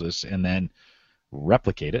analysis and then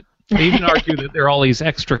replicate it. They even argue that there are all these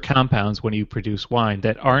extra compounds when you produce wine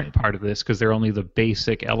that aren't part of this because they're only the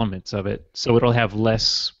basic elements of it. So it'll have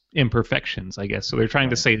less imperfections, I guess. So they're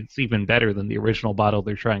trying to say it's even better than the original bottle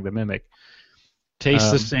they're trying to mimic.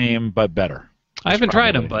 Tastes the same, but better. I haven't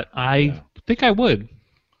tried them, but I think I would.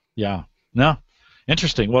 Yeah. No.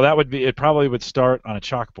 Interesting. Well, it probably would start on a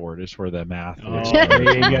chalkboard is where the math is. There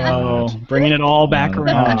you go. Bringing it all back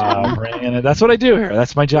around. That's what I do here.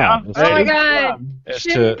 That's my job. Yeah. Oh, my God.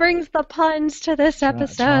 Jim brings the puns to this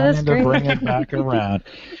episode. That's great. To bring it back around.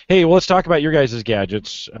 Hey, well, let's talk about your guys'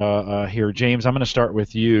 gadgets here. James, I'm going to start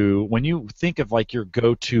with you. When you think of like your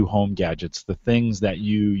go-to home gadgets, the things that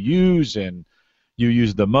you use and you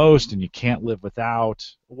use the most and you can't live without,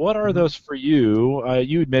 what are those for you?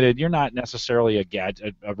 You admitted you're not necessarily a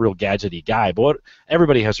real gadgety guy, but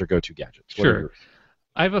everybody has their go-to gadgets. Sure.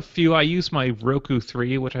 I have a few. I use my Roku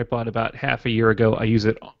 3, which I bought about half a year ago. I use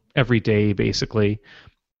it every day, basically.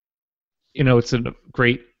 It's a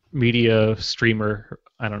great media streamer.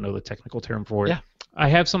 I don't know the technical term for it. Yeah. I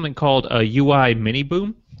have something called a UI mini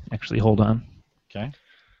boom. Actually, hold on. Okay.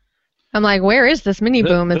 I'm like, where is this mini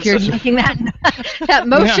boom? If you're making that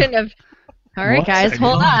motion of, all right, guys,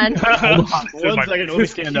 hold on. One second, let me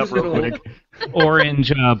stand up real quick.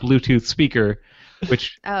 Orange Bluetooth speaker,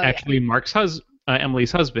 which actually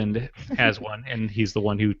Emily's husband has one, and he's the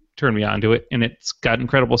one who turned me onto it. And it's got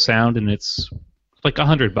incredible sound, and it's like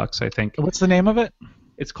 $100, I think. What's the name of it?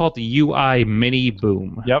 It's called the UI Mini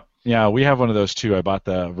Boom. Yep. Yeah, we have one of those too. I bought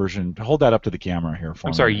the version. Hold that up to the camera here for me.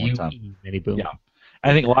 I'm sorry, UI Mini Boom. Yeah.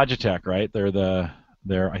 I think Logitech, right? They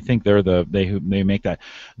make that.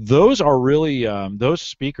 Those are really those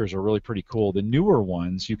speakers are really pretty cool. The newer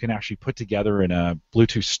ones you can actually put together in a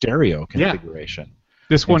Bluetooth stereo configuration. Yeah.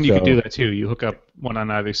 This one you could do that too. You hook up one on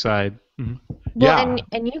either side. Mm-hmm. Well,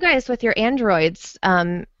 and you guys with your Androids,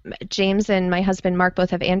 James and my husband Mark both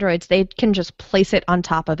have Androids. They can just place it on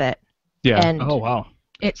top of it. Yeah. And oh wow.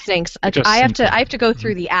 It syncs. I have to go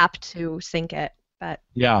through the app to sync it. But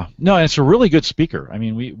yeah, no, and it's a really good speaker. I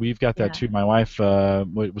mean, we've got that too. My wife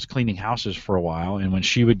was cleaning houses for a while, and when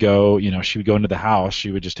she would go, she would go into the house.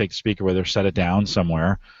 She would just take the speaker with her, set it down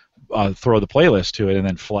somewhere, throw the playlist to it, and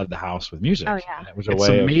then flood the house with music. Oh yeah, and it was it's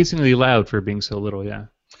amazingly loud for being so little. Yeah.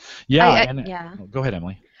 Yeah. Go ahead,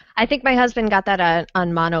 Emily. I think my husband got that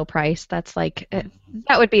on mono price. That's like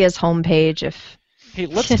that would be his homepage if. Hey,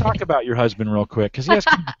 let's talk about your husband real quick, because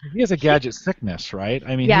he has a gadget sickness, right?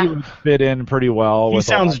 I mean, he would fit in pretty well. He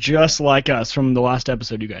sounds just like us from the last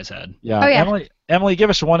episode you guys had. Yeah. Oh, yeah. Emily, give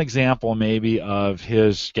us one example maybe of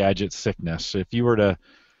his gadget sickness. If you were to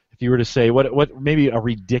say what maybe a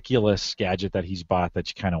ridiculous gadget that he's bought that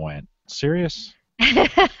you kind of went, serious?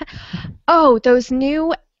 Oh, those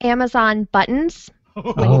new Amazon buttons.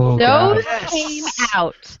 Oh, those came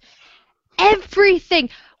out. Everything.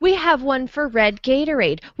 We have one for red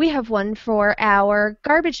Gatorade. We have one for our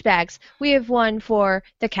garbage bags. We have one for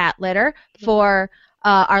the cat litter, for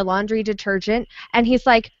our laundry detergent. And he's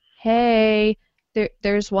like, hey,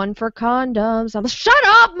 there's one for condoms. I'm like, shut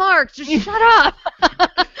up, Mark. Just shut up.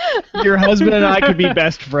 Your husband and I could be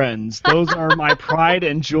best friends. Those are my pride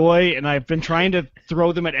and joy, and I've been trying to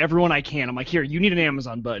throw them at everyone I can. I'm like, here, you need an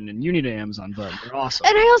Amazon button, and you need an Amazon button. They're awesome.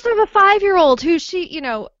 And I also have a 5-year-old who she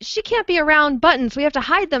can't be around buttons. We have to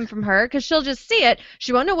hide them from her because she'll just see it.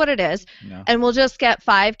 She won't know what it is, and we'll just get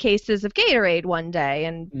 5 cases of Gatorade one day.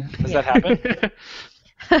 And does that happen?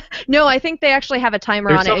 No, I think they actually have a timer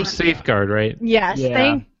There's on it. some safeguard, right? Yes,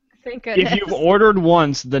 yeah. Thank goodness. If you've ordered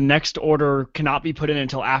once, the next order cannot be put in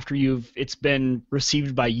until after it's been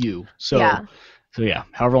received by you. So yeah,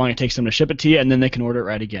 however long it takes them to ship it to you, and then they can order it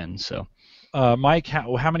right again. So, Mike,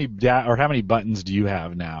 how many buttons do you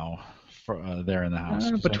have now for there in the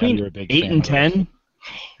house? Between 8 and 10.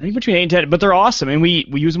 I think between 8 and 10, but they're awesome, and we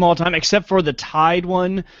use them all the time, except for the Tide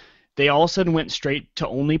one. They all of a sudden went straight to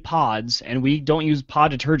only pods, and we don't use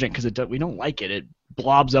pod detergent because we don't like it. It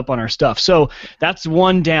blobs up on our stuff. So that's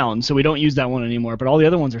one down, so we don't use that one anymore, but all the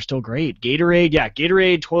other ones are still great.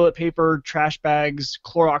 Gatorade, toilet paper, trash bags,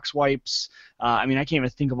 Clorox wipes. I mean, I can't even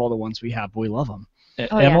think of all the ones we have, but we love them.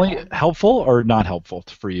 Emily, helpful or not helpful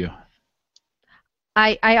for you?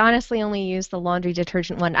 I honestly only use the laundry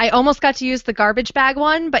detergent one. I almost got to use the garbage bag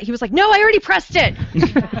one, but he was like, no, I already pressed it.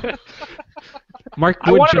 Mark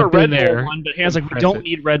I wanted a Red Bull one, but Hannah's like, we don't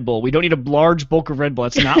need Red Bull. We don't need a large bulk of Red Bull.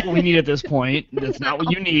 That's not what we need at this point. That's not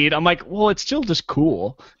what you need. I'm like, well, it's still just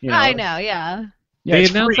cool. I know, yeah. They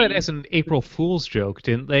announced that as an April Fool's joke,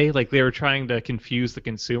 didn't they? Like they were trying to confuse the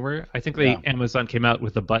consumer. I think Amazon came out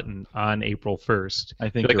with a button on April 1st. I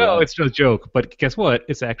think it's a joke, but guess what?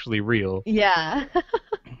 It's actually real. Yeah.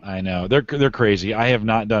 I know. They're crazy. I have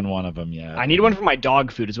not done one of them yet. I need one for my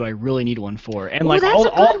dog food is what I really need one for. And that's a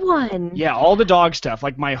good one. Yeah, all the dog stuff,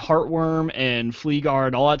 like my heartworm and flea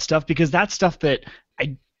guard, all that stuff, because that's stuff that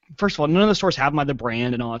first of all, none of the stores have the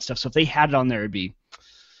brand and all that stuff. So if they had it on there, it'd be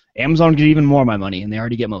Amazon would get even more of my money, and they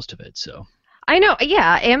already get most of it. So I know,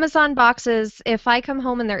 yeah. Amazon boxes. If I come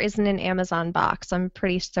home and there isn't an Amazon box, I'm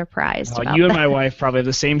pretty surprised. About you and my wife probably have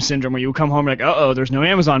the same syndrome where you come home and like, there's no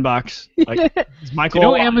Amazon box. Like, is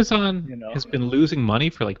Michael? Amazon has been losing money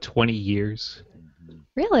for like 20 years.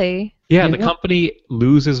 Really? Yeah, the company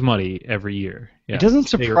loses money every year. Yeah. It doesn't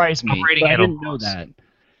surprise me. But I didn't know that.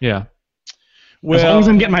 Yeah. Well, as long as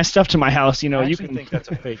I'm getting my stuff to my house, I you can think that's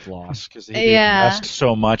a fake loss because they invest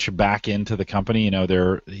so much back into the company.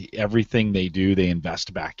 Everything they do, they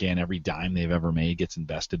invest back in. Every dime they've ever made gets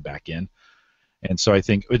invested back in, And so I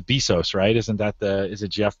think with Bezos, right? Is it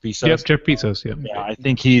Jeff Bezos? Yep, Jeff Bezos. Yep. Yeah, I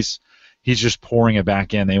think he's just pouring it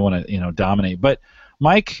back in. They want to dominate. But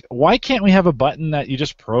Mike, why can't we have a button that you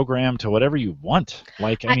just program to whatever you want?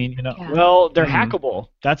 Like, I mean, Well, they're hackable.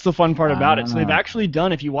 That's the fun part about it. So they've actually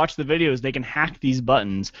done, if you watch the videos, they can hack these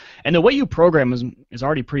buttons. And the way you program is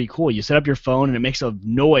already pretty cool. You set up your phone, and it makes a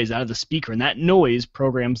noise out of the speaker, and that noise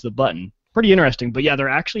programs the button. Pretty interesting, but yeah, they're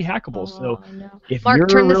actually hackable. So if Mark, you're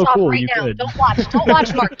turn this real off cool, right you now. could. Don't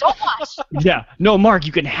watch, Mark. Don't watch. Yeah, no, Mark,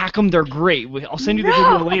 you can hack them. They're great. I'll send you the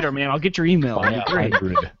video later, man. I'll get your email. Buy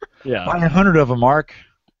 100. Yeah. Buy 100 of them, Mark.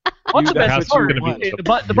 What's the best part?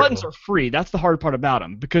 The buttons zero. are free. That's the hard part about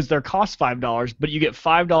them because they're cost $5, but you get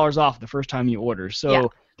 $5 off the first time you order.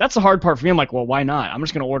 So that's the hard part for me. I'm like, well, why not? I'm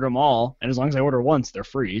just gonna order them all, and as long as I order once, they're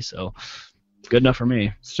free. So. Good enough for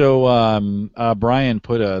me. So Brian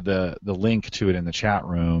put the link to it in the chat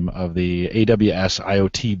room of the AWS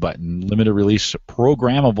IoT button, limited release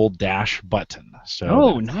programmable dash button.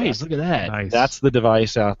 So nice! Look at that. Nice. That's the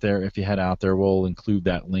device out there. If you head out there, we'll include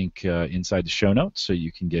that link inside the show notes, so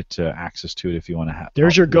you can get access to it if you want to have.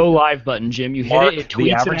 There's your go live button, Jim. You hit it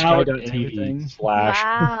tweets it out.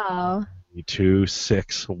 Wow.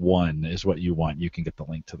 HGG261 is what you want. You can get the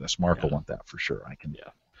link to this. Mark will want that for sure. I can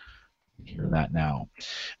hear that now.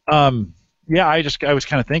 I was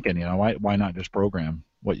kind of thinking, why not just program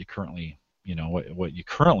what you currently what you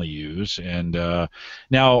currently use? And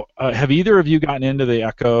now, have either of you gotten into the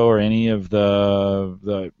Echo or any of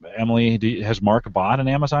the Emily? Has Mark bought an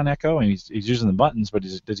Amazon Echo? And he's using the buttons, but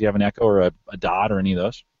does he have an Echo or a Dot or any of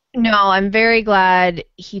those? No, I'm very glad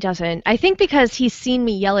he doesn't. I think because he's seen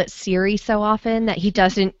me yell at Siri so often that he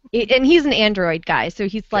doesn't. And he's an Android guy, so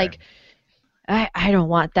he's like. I don't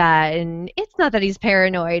want that, and it's not that he's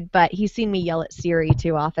paranoid, but he's seen me yell at Siri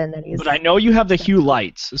too often. But I know you have the Hue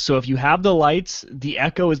lights, so if you have the lights, the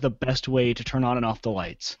Echo is the best way to turn on and off the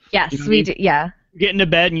lights. Yes, we do. Yeah. You get into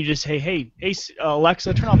bed and you just say, hey,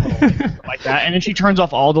 Alexa, turn off all the lights, like that, and then she turns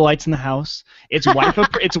off all the lights in the house. It's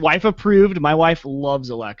wife approved. My wife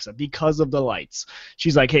loves Alexa because of the lights.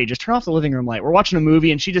 She's like, hey, just turn off the living room light. We're watching a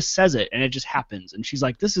movie, and she just says it, and it just happens, and she's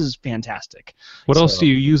like, this is fantastic. What else do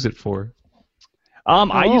you use it for?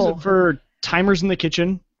 I use it for timers in the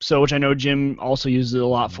kitchen, which I know Jim also uses it a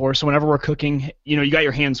lot for. So whenever we're cooking, you got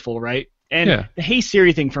your hands full, right? And the Hey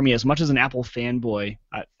Siri thing for me, as much as an Apple fanboy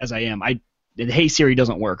as I am, the Hey Siri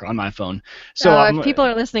doesn't work on my phone. So if people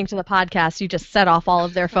are listening to the podcast, you just set off all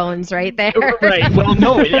of their phones right there. Right. Well,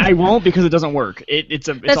 no, I won't because it doesn't work. It's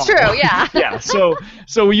That's awful. true. Yeah. Yeah. So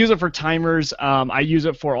we use it for timers. I use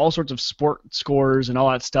it for all sorts of sport scores and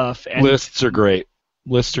all that stuff. And lists are great.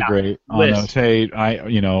 Lists are great. Hey,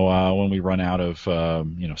 when we run out of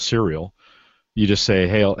cereal, you just say,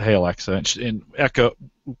 hey Alexa, and Echo.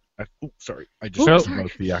 Sorry, I just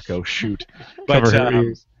wrote the Echo. Shoot, but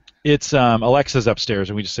it's Alexa's upstairs,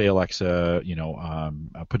 and we just say, Alexa,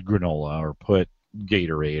 put granola or put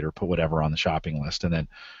Gatorade or put whatever on the shopping list, and then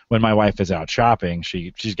when my wife is out shopping,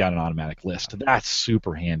 she's got an automatic list. That's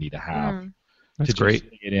super handy to have. That's great.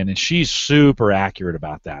 Get in, and she's super accurate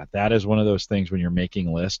about that. That is one of those things when you're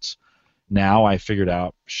making lists. Now I figured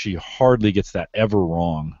out she hardly gets that ever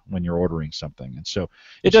wrong when you're ordering something, and so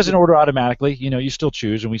it doesn't order automatically. You still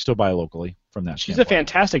choose, and we still buy locally from that. She's a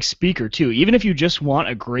fantastic speaker too. Even if you just want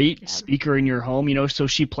a great speaker in your home, so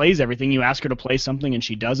she plays everything. You ask her to play something, and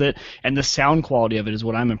she does it, and the sound quality of it is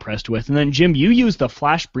what I'm impressed with. And then Jim, you use the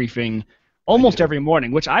flash briefing almost every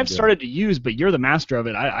morning, which I've started to use, but you're the master of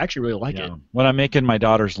it. I actually really like it. When I'm making my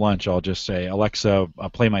daughter's lunch, I'll just say, Alexa,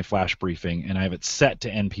 play my flash briefing, and I have it set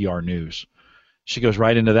to NPR News. She goes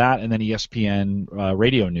right into that, and then ESPN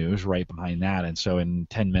radio news right behind that, and so in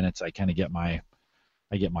 10 minutes I kind of get my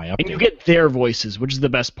update. And you get their voices, which is the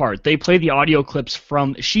best part. They play the audio clips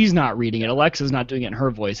from. She's not reading it. Alexa's not doing it in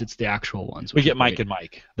her voice. It's the actual ones. We get Mike and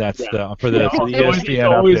Mike. That's for the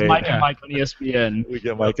ESPN always update. Mike and Mike on ESPN. We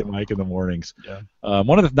get Mike and Mike in the mornings. Yeah.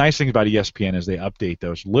 One of the nice things about ESPN is they update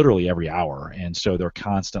those literally every hour, and so they're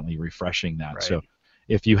constantly refreshing that. Right. So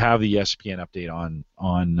if you have the ESPN update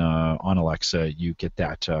on Alexa, you get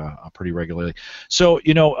that pretty regularly. So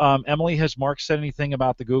Emily, has Mark said anything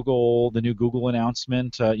about the new Google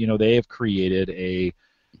announcement? They have created a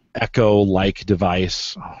Echo-like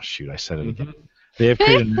device. Oh shoot, I said it again. They have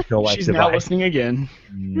created an Echo-like device. She's not listening again.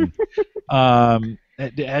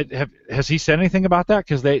 Has he said anything about that?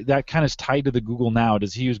 Because that kind of is tied to the Google Now.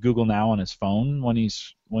 Does he use Google Now on his phone when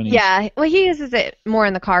he's? Yeah, well, he uses it more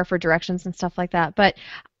in the car for directions and stuff like that. But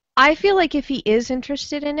I feel like if he is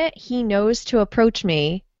interested in it, he knows to approach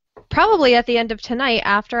me probably at the end of tonight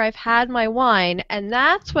after I've had my wine, and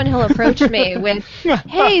that's when he'll approach me with,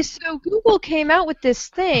 hey, so Google came out with this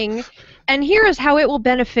thing, and here is how it will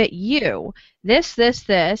benefit you. This, this,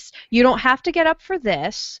 this. You don't have to get up for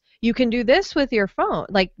this. You can do this with your phone.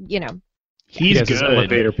 Like, you know. He's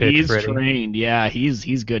good. He's trained. Yeah,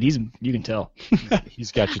 he's good. You can tell.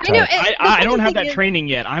 He's got you tight. I don't have that training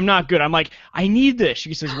yet. I'm not good. I'm like, I need this.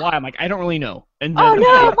 She says, why? I'm like, I don't really know. And then,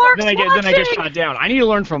 Mark's then I get shot down. I need to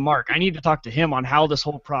learn from Mark. I need to talk to him on how this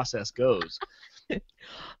whole process goes.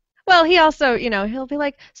 Well, he also, he'll be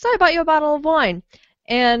like, so I bought you a bottle of wine.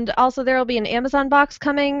 And also there will be an Amazon box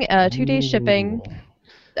coming, 2-day shipping.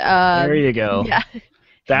 There you go. Yeah.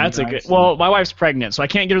 That's a good. Well, my wife's pregnant, so I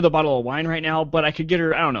can't get her the bottle of wine right now. But I could get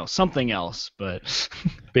her, I don't know, something else. But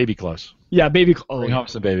baby clothes. Yeah, baby clothes. Bring home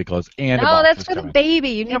some baby clothes and. No, that's for the baby.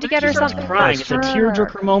 You need to get her something. Crying. It's a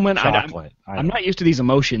tearjerker moment. Chocolate. I'm not used to these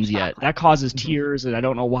emotions yet. That causes tears, and I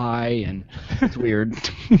don't know why, and it's weird.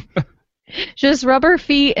 Just rub her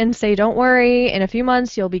feet and say, don't worry, in a few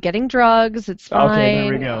months you'll be getting drugs, it's fine. Okay,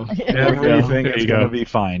 there we go. Everything is going to be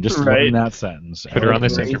fine. Just learn that sentence. Put her on the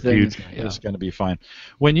centrifuge. It's going to be fine.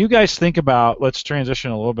 When you guys think about, let's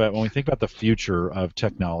transition a little bit, when we think about the future of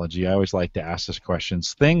technology, I always like to ask this question.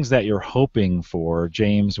 Things that you're hoping for,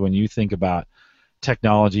 James, when you think about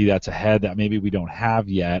technology that's ahead that maybe we don't have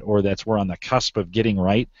yet, or that's we're on the cusp of getting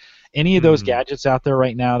right. Any of those gadgets out there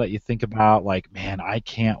right now that you think about, like, man, I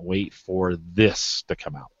can't wait for this to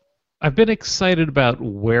come out? I've been excited about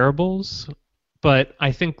wearables, but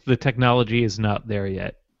I think the technology is not there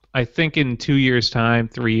yet. I think in 2 years' time,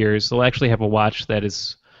 3 years, they'll actually have a watch that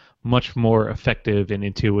is much more effective and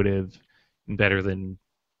intuitive and better than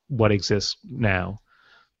what exists now.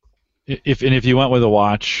 If you went with a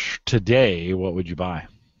watch today, what would you buy?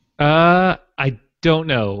 I don't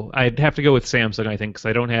know. I'd have to go with Samsung, I think, because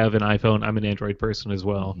I don't have an iPhone. I'm an Android person as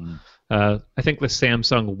well. I think the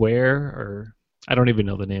Samsung Wear, or I don't even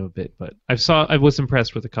know the name of it, but I was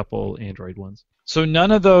impressed with a couple Android ones. So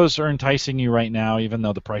none of those are enticing you right now, even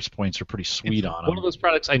though the price points are pretty sweet on them. One of those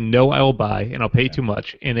products I know I will buy, and I'll pay too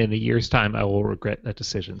much, and in a year's time I will regret that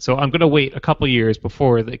decision. So I'm going to wait a couple years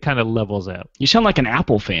before it kind of levels out. You sound like an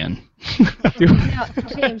Apple fan.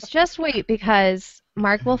 James, just wait, because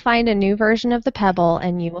Mark will find a new version of the Pebble,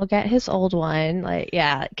 and you will get his old one.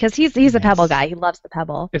 Because he's a Pebble guy. He loves the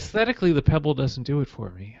Pebble. Aesthetically, the Pebble doesn't do it for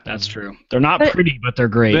me. That's true. They're not pretty, but they're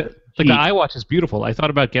great. The iWatch is beautiful. I thought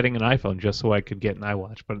about getting an iPhone just so I could get an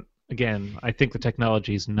iWatch, but again, I think the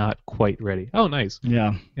technology is not quite ready. Oh, nice.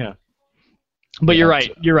 Yeah. Yeah. But you're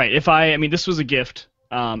right. You're right. I mean, this was a gift,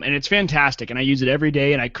 and it's fantastic, and I use it every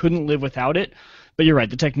day, and I couldn't live without it. But you're right.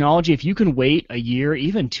 The technology, if you can wait a year,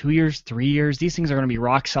 even 2 years, 3 years, these things are going to be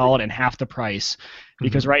rock solid and half the price.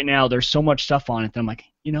 Because right now there's so much stuff on it that I'm like,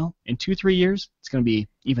 in 2-3 years, it's going to be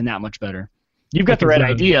even that much better. You've got the right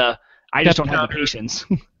idea. I just don't have the patience.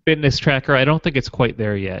 Fitness tracker, I don't think it's quite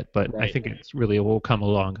there yet, but I think it will come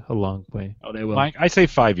along a long way. Oh, they will. Mike, I say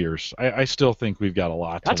 5 years. I still think we've got a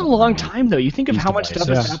lot. That's a long time, though. You think of how much stuff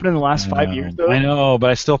has happened in the last 5 years, though? I know, but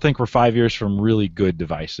I still think we're 5 years from really good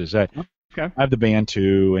devices. I have the Band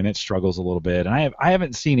 2, and it struggles a little bit. And I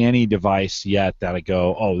haven't seen any device yet that I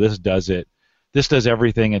go, oh, this does it. This does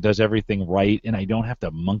everything. It does everything right, and I don't have to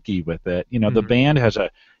monkey with it. The Band has a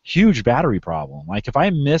huge battery problem. Like, if I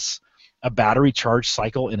miss a battery charge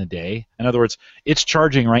cycle in a day, in other words, it's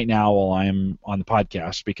charging right now while I'm on the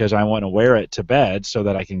podcast because I want to wear it to bed so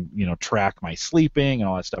that I can, track my sleeping and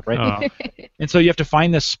all that stuff, right? And so you have to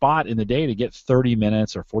find this spot in the day to get 30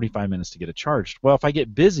 minutes or 45 minutes to get it charged. Well, if I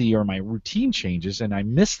get busy or my routine changes and I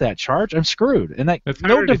miss that charge, I'm screwed. And that's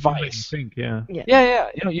no device. Yeah.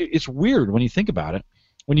 It's weird when you think about it.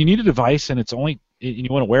 When you need a device and you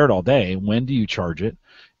want to wear it all day, when do you charge it?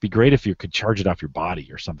 Be great if you could charge it off your body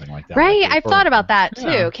or something like that. Right, I've thought about that too.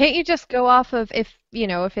 Yeah. Can't you just go off of if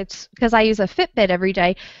it's, because I use a Fitbit every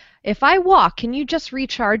day. If I walk, can you just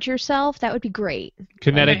recharge yourself? That would be great.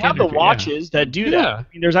 Kinetic energy. They have the watches that do that. I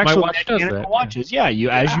mean, there's actual mechanical watches. Yeah,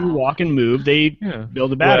 as you walk and move, they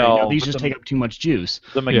build a battery. Well, these just take up too much juice.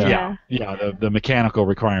 The mechanical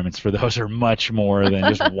requirements for those are much more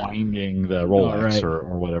than just winding the Rolex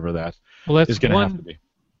or whatever that is going to have to be.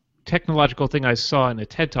 Technological thing I saw in a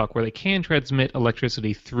TED Talk where they can transmit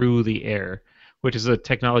electricity through the air, which is a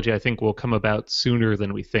technology I think will come about sooner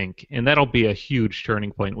than we think. And that'll be a huge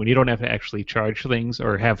turning point. When you don't have to actually charge things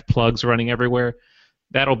or have plugs running everywhere,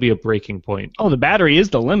 that'll be a breaking point. Oh, the battery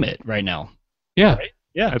is the limit right now. Yeah. Right?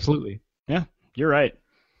 Yeah. Absolutely. Yeah, you're right.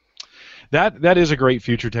 That is a great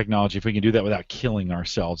future technology if we can do that without killing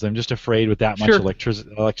ourselves. I'm just afraid with that much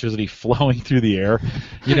electricity flowing through the air.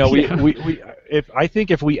 I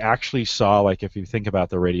think if we actually saw, like, if you think about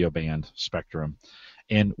the radio band spectrum,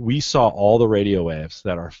 and we saw all the radio waves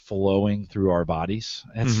that are flowing through our bodies,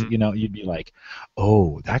 and you'd be like,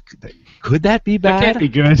 oh, could that be bad? That can't be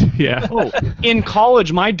good. Yeah. Oh, in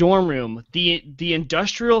college, my dorm room, the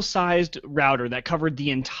industrial-sized router that covered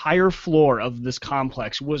the entire floor of this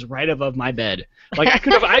complex was right above my bed. Like I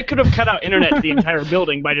could have cut out internet to the entire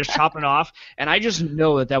building by just chopping it off, and I just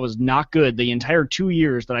know that was not good. The entire 2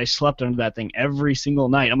 years that I slept under that thing every single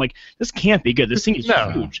night, I'm like, this can't be good. This thing is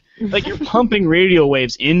huge. Like, you're pumping radio waves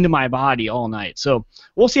into my body all night. So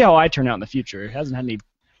we'll see how I turn out in the future. It hasn't had any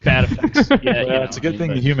bad effects yet. Well, it's a good thing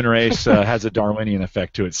the human race has a Darwinian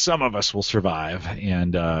effect to it. Some of us will survive,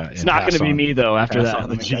 and it's not going to be me though. After that,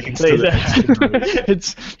 I can say that.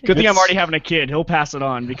 It's good thing I'm already having a kid. He'll pass it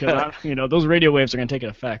on because those radio waves are going to take an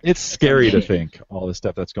effect. It's scary to think all the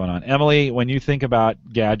stuff that's going on. Emily, when you think about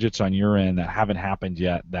gadgets on your end that haven't happened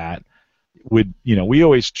yet, that would, we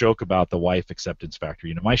always joke about the wife acceptance factor.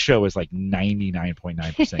 My show is like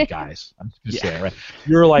 99.9% guys. I'm just gonna say it, right?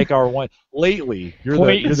 You're like our one lately. You're the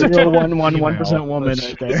 0.011% woman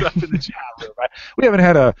right there. Up in the chat room, right? We haven't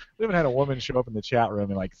had a woman show up in the chat room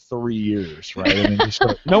in like 3 years, right? And then you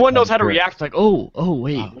start, no one knows how to react. Like,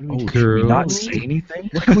 wait, should we not say anything?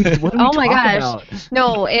 What do we oh my gosh! about?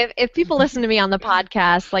 No, if people listen to me on the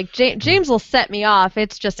podcast, like James will set me off.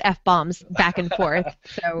 It's just f-bombs back and forth.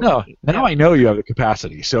 So no, now I know you have the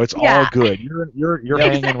capacity, so it's all good. You're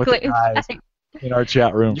hanging with the guys in our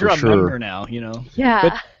chat room for sure. You're a member now, Yeah.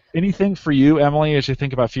 But anything for you, Emily, as you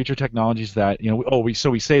think about future technologies that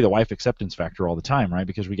we say the wife acceptance factor all the time, right?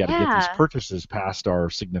 Because we got to get these purchases past our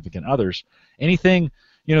significant others. Anything,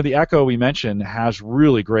 the Echo we mentioned has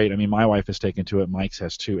really great. I mean, my wife has taken to it. Mike's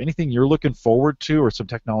has too. Anything you're looking forward to, or some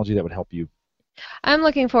technology that would help you? I'm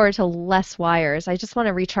looking forward to less wires. I just want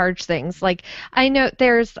to recharge things. Like, I know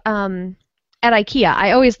there's at IKEA,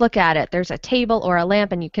 I always look at it. There's a table or a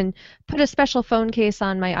lamp, and you can put a special phone case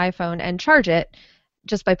on my iPhone and charge it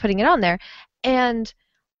just by putting it on there. And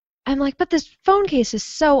I'm like, but this phone case is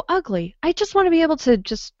so ugly. I just want to be able to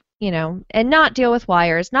just, and not deal with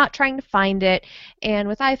wires, not trying to find it. And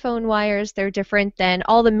with iPhone wires, they're different than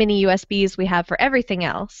all the mini USBs we have for everything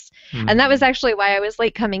else. Mm-hmm. And that was actually why I was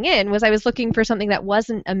late coming in, was I was looking for something that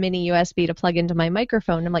wasn't a mini USB to plug into my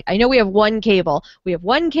microphone. I'm like, I know we have one cable. We have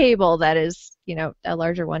one cable that is, a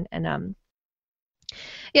larger one. And I'm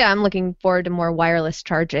looking forward to more wireless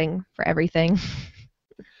charging for everything.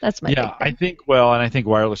 That's my big thing. I think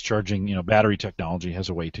wireless charging, battery technology has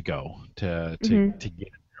a way to go to get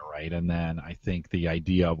it. Right, and then I think the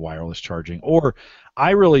idea of wireless charging, or I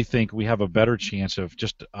really think we have a better chance of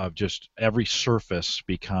just every surface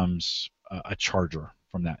becomes a charger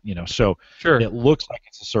from that. So sure. It looks like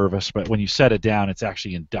it's a service, but when you set it down, it's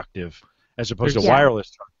actually inductive, as opposed to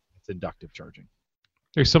wireless charging. It's inductive charging.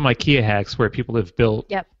 There's some IKEA hacks where people have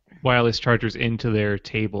built wireless chargers into their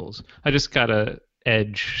tables. I just got a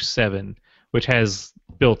Edge 7, which has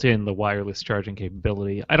built in the wireless charging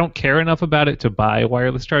capability. I don't care enough about it to buy a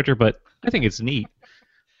wireless charger, but I think it's neat.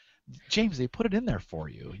 James, they put it in there for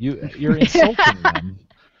you. You're insulting them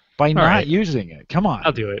by not using it. Come on.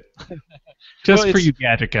 I'll do it. Just for you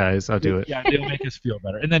gadget guys, I'll do it. Yeah, it'll make us feel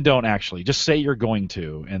better. And then don't actually. Just say you're going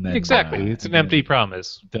to, and then exactly. It's an empty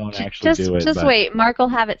promise. Don't actually do it. Just wait. Mark will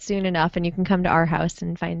have it soon enough, and you can come to our house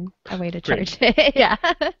and find a way to charge it. Yeah.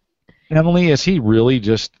 Emily, is he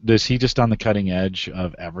just on the cutting edge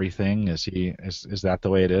of everything? Is that the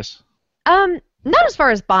way it is? Not as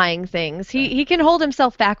far as buying things. He can hold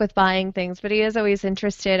himself back with buying things, but he is always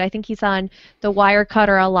interested. I think he's on the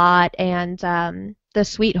Wirecutter a lot and the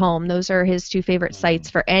Sweet Home. Those are his two favorite sites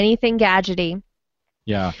for anything gadgety.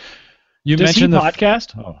 Yeah. Does mentioned he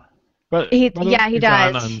podcast? Oh. But he does. He's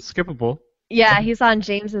on Unskippable. Yeah, he's on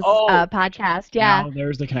James's podcast. Yeah. Now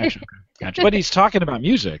there's the connection. Gotcha. But he's talking about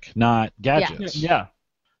music, not gadgets. Yeah.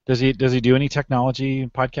 Does he do any technology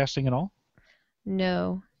podcasting at all?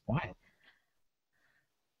 No. Why?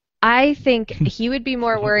 I think he would be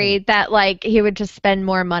more worried that he would just spend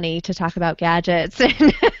more money to talk about gadgets.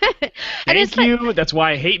 Thank you. That's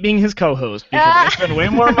why I hate being his co-host, because I spend way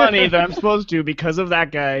more money than I'm supposed to because of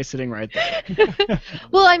that guy sitting right there.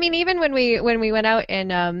 Well, I mean, even when we went out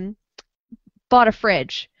and bought a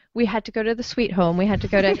fridge, we had to go to the Sweet Home. We had to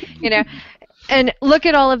go to, and look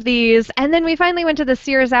at all of these. And then we finally went to the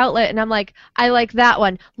Sears outlet, and I'm like, I like that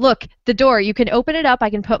one. Look, the door. You can open it up. I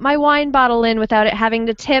can put my wine bottle in without it having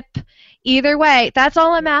to tip. Either way, that's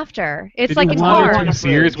all I'm after. It's like a car. Did you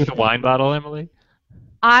Sears with a wine bottle, Emily?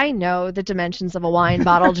 I know the dimensions of a wine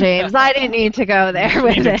bottle, James. I didn't need to go there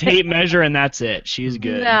with Need a it. tape measure, and that's it. She's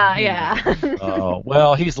good. Nah, yeah. Oh,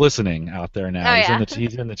 well, he's listening out there now. Oh,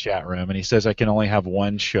 He's in the chat room, and he says I can only have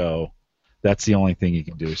one show. That's the only thing he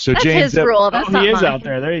can do. So That's James, his rule. That's not he is mine. out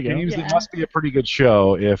there. There you go. James, it must be a pretty good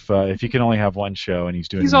show if you can only have one show and he's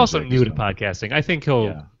doing. He's music, also new to so. podcasting. I think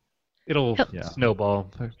it'll snowball.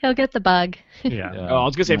 He'll get the bug. Yeah. Oh, I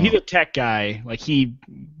was gonna say, if he's a tech guy, like he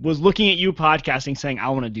was looking at you podcasting, saying, "I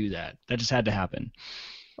want to do that." That just had to happen.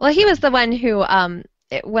 Well, he was the one who,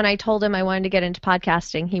 when I told him I wanted to get into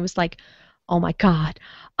podcasting, he was like, "Oh my God,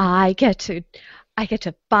 I get to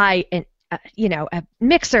buy a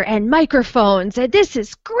mixer and microphones, and this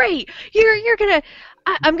is great.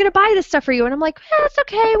 I'm gonna buy this stuff for you." And I'm like, "It's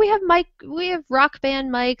okay. We have Rock Band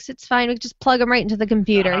mics. It's fine. We can just plug them right into the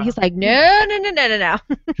computer." And he's like, "No.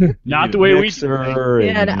 Not the way we do it.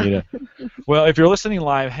 Yeah, no. Well, if you're listening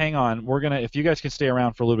live, hang on. If you guys can stay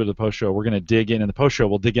around for a little bit of the post show, we're gonna dig in the post show.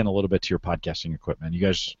 We'll dig in a little bit to your podcasting equipment. You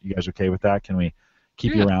guys okay with that? Can we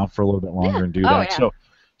keep you around for a little bit longer and do that? Yeah.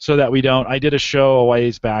 So that we don't. I did a show a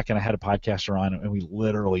ways back, and I had a podcaster on, and we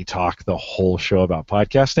literally talked the whole show about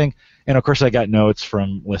podcasting. And of course, I got notes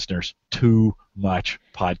from listeners: too much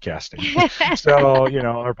podcasting. So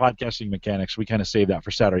our podcasting mechanics, we kind of saved that for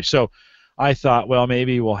Saturday. So I thought, well,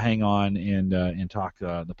 maybe we'll hang on and talk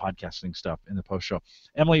the podcasting stuff in the post show.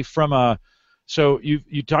 Emily, so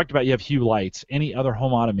you talked about you have Hue lights. Any other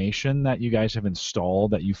home automation that you guys have installed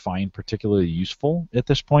that you find particularly useful at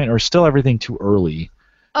this point, or is still everything too early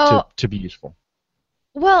to be useful?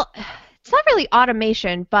 Well, it's not really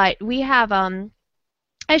automation, but we have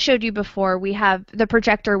I showed you before, we have the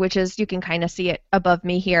projector, which is, you can kind of see it above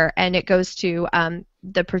me here, and it goes to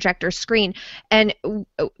the projector screen. And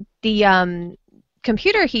the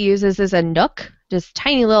computer he uses is a Nook, this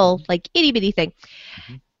tiny little, like, itty-bitty thing.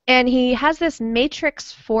 Mm-hmm. And he has this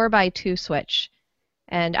Matrix 4x2 switch.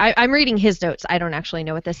 And I'm reading his notes. I don't actually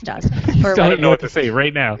know what this does. I don't know what to say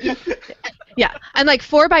right now. Yeah, and like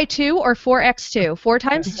 4x2 or 4x2, 4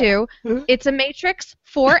 times 2. It's a Matrix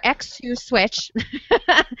 4x2 switch.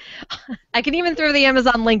 I can even throw the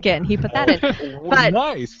Amazon link in. He put that in. But,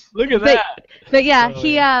 nice. Look at that. But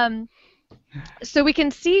yeah, so we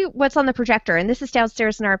can see what's on the projector, and this is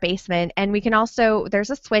downstairs in our basement, and we can also, there's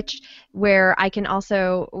a switch where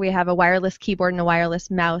we have a wireless keyboard and a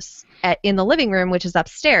wireless mouse in the living room, which is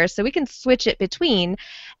upstairs, so we can switch it between,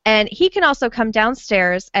 and he can also come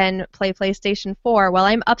downstairs and play PlayStation 4 while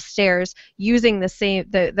I'm upstairs using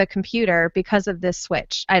the computer because of this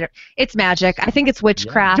switch. It's magic. I think it's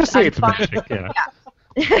witchcraft. Just say it's magic, yeah.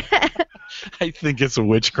 I think it's a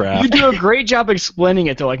witchcraft. You do a great job explaining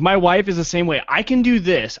it, though. Like, my wife is the same way. I can do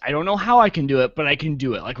this. I don't know how I can do it, but I can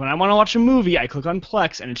do it. Like, when I want to watch a movie, I click on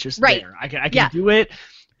Plex, and it's just there. I can do it.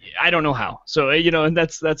 I don't know how. So, and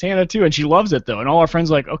that's Hannah, too, and she loves it, though. And all our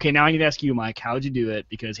friends are like, okay, now I need to ask you, Mike, how'd you do it?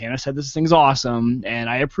 Because Hannah said this thing's awesome, and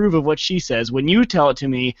I approve of what she says. When you tell it to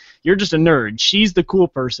me, you're just a nerd. She's the cool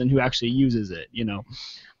person who actually uses it,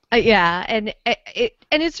 Yeah, and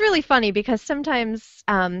it's really funny because sometimes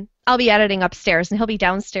I'll be editing upstairs and he'll be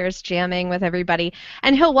downstairs jamming with everybody,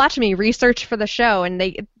 and he'll watch me research for the show.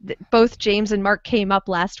 And both James and Mark came up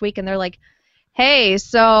last week, and they're like, "Hey,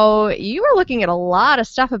 so you were looking at a lot of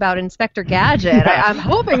stuff about Inspector Gadget. I'm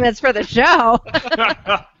hoping that's for the show."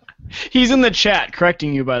 He's in the chat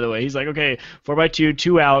correcting you, by the way. He's like, okay, 4x2,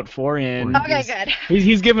 2 out, 4 in. Okay, good.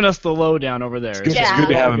 He's giving us the lowdown over there. It's good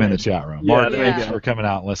to have him in the chat room. Mark, thanks for coming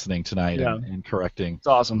out and listening tonight and correcting. It's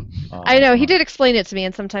awesome. I know. He did explain it to me,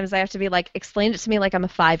 and sometimes I have to be like, explain it to me like I'm a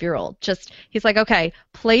 5-year-old. He's like, okay,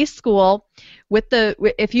 play school.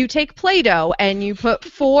 If you take Play-Doh and you put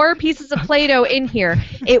 4 pieces of Play-Doh in here,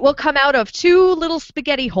 it will come out of 2 little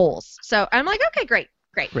spaghetti holes. So I'm like, okay, great.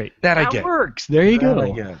 Great. That works. There you go.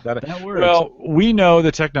 That works. Well, we know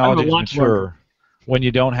the technology is mature when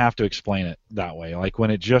you don't have to explain it that way. Like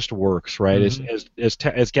when it just works, right? Mm-hmm.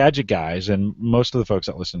 As gadget guys, and most of the folks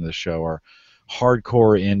that listen to this show are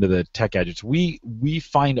hardcore into the tech gadgets. We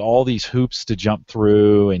find all these hoops to jump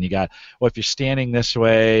through, and you got, if you're standing this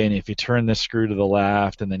way, and if you turn this screw to the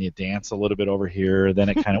left, and then you dance a little bit over here, then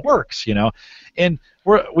it kind of works, And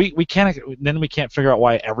we can't figure out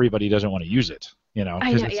why everybody doesn't want to use it.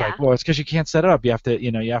 Because it's like, it's because you can't set it up. You have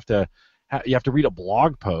to read a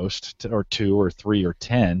blog post or 2 or 3 or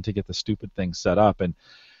 10 to get the stupid thing set up. And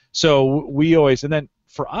so and then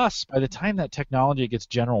for us, by the time that technology gets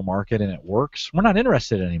general market and it works, we're not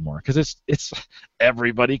interested anymore because it's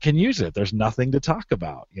everybody can use it. There's nothing to talk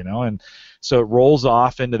about, and so it rolls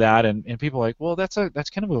off into that, and people are like, well, that's kind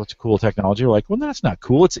of a cool technology. We're like, well, that's not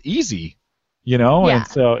cool. It's easy, and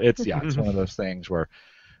so it's one of those things where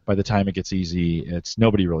by the time it gets easy, it's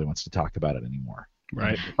nobody really wants to talk about it anymore.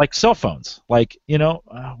 Right. Like cell phones. Like,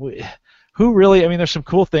 who really, I mean, there's some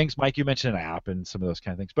cool things. Mike, you mentioned an app and some of those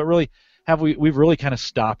kind of things, but really, we've really kind of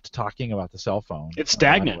stopped talking about the cell phone. It's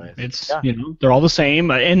stagnant. It's, they're all the same.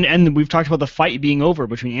 And we've talked about the fight being over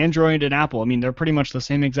between Android and Apple. I mean, they're pretty much the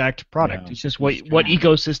same exact product. Yeah. It's just what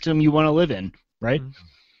ecosystem you want to live in, right?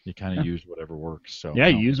 You kind of use whatever works. So you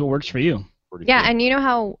use what works for you. Yeah, and you know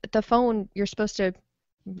how the phone, you're supposed to,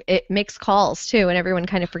 it makes calls too, and everyone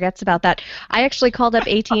kind of forgets about that. I actually called up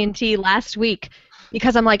AT&T last week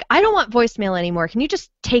because I'm like, I don't want voicemail anymore. Can you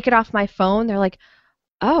just take it off my phone? They're like,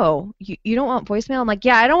 oh, you don't want voicemail? I'm like,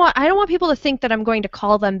 yeah, I don't want people to think that I'm going to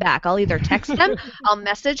call them back. I'll either text them, I'll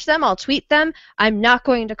message them, I'll tweet them. I'm not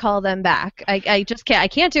going to call them back. I just can't. I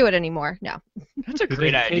can't do it anymore. No. That's a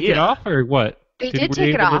great idea. Take it off or what? They did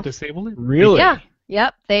take it off. Disable it? Really? Yeah.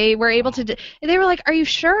 Yep, they were able to. They were like, "Are you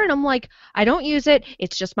sure?" And I'm like, "I don't use it.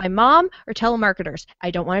 It's just my mom or telemarketers.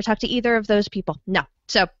 I don't want to talk to either of those people. No."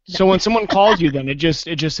 So when someone calls you, then it just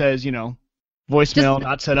says, voicemail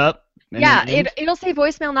not set up. Yeah, it'll say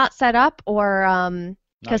voicemail not set up, or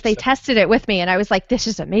because they tested it with me, and I was like, "This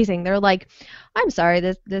is amazing." They're like, "I'm sorry,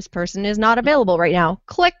 this person is not available right now."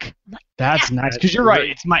 Click. I'm like, that's nice, because you're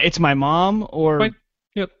right. It's my mom or. Right.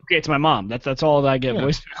 Yep. Okay, it's my mom. That's all that I get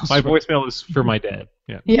voicemails. My voicemail is for my dad.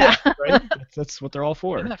 Yeah. Yeah. Right? That's what they're all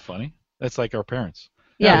for. Isn't that funny? That's like our parents.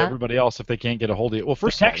 Yeah. Everybody else, if they can't get a hold of you, well,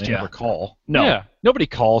 first of all, they never call. No. Yeah. Nobody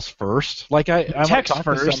calls first. Like I text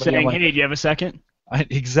first saying, like, "Hey, do you have a second?"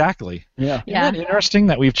 Exactly. Yeah. Isn't it interesting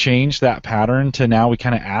that we've changed that pattern to now we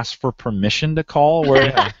kind of ask for permission to call?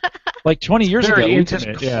 Where like 20 years ago, we just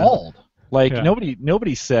called. Like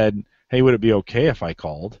nobody said, "Hey, would it be okay if I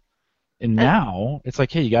called?" And now it's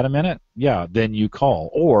like, hey, you got a minute? Yeah, then you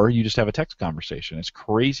call. Or you just have a text conversation. It's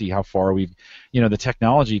crazy how far we've, the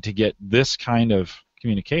technology to get this kind of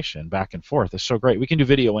communication back and forth is so great. We can do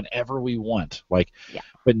video whenever we want, but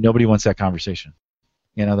nobody wants that conversation.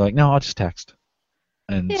 They're like, no, I'll just text.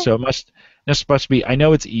 And so it must be, I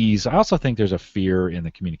know it's ease. I also think there's a fear in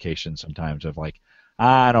the communication sometimes of like,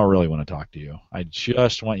 I don't really want to talk to you. I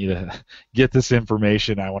just want you to get this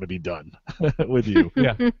information. I want to be done with you.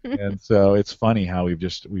 Yeah. And so it's funny how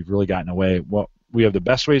we've really gotten away. Well, we have the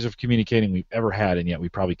best ways of communicating we've ever had, and yet we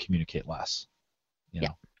probably communicate less.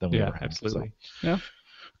 Than we ever had. Absolutely. So. Yeah.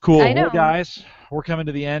 Cool. Well, guys, we're coming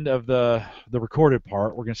to the end of the recorded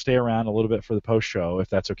part. We're going to stay around a little bit for the post show, if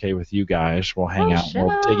that's okay with you guys. We'll hang out. And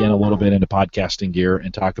we'll dig in a little bit into podcasting gear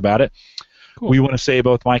and talk about it. Cool. We want to say,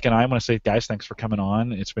 both Mike and I want to say, guys, thanks for coming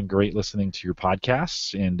on. It's been great listening to your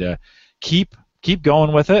podcasts, and keep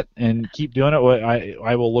going with it and keep doing it.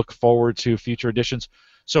 I will look forward to future editions.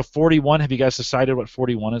 So 41, have you guys decided what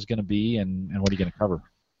 41 is going to be, and what are you going to cover?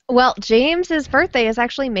 Well, James's birthday is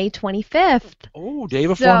actually May 25th. Oh, day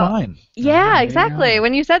before mine. Yeah, exactly.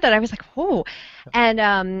 When you said that, I was like, whoa.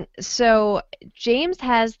 And so James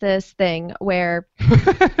has this thing where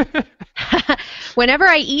whenever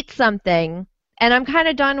I eat something and I'm kind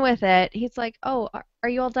of done with it, he's like, oh, are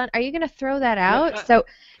you all done? Are you going to throw that out?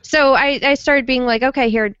 So I started being like, okay,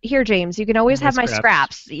 here, James, you can always have my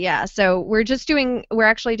scraps. Yeah, so we're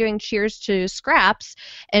actually doing Cheers to Scraps,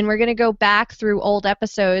 and we're going to go back through old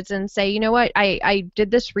episodes and say, you know what, I did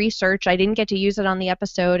this research, I didn't get to use it on the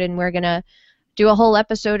episode, and we're going to do a whole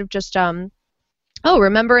episode of just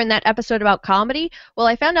remember in that episode about comedy? Well,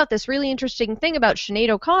 I found out this really interesting thing about Sinead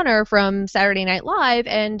O'Connor from Saturday Night Live,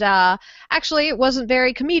 and actually it wasn't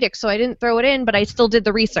very comedic, so I didn't throw it in, but I still did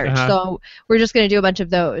the research. So we're just going to do a bunch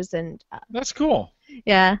of those. And that's cool.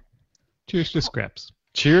 Yeah. Cheers to Scraps.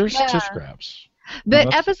 Cheers to Scraps.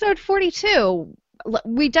 But episode 42,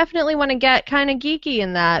 we definitely want to get kind of geeky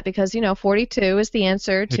in that, because 42 is the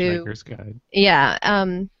answer to Hitchhiker's Guide.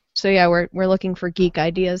 Yeah. So yeah, we're looking for geek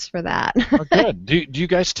ideas for that. Oh, good. Do you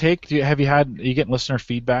guys are you getting listener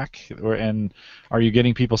feedback, and are you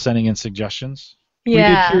getting people sending in suggestions? Yeah.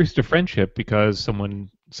 We did Cheers to Friendship because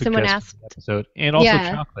someone asked the episode, and also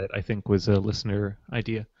chocolate, I think, was a listener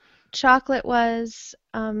idea. Chocolate was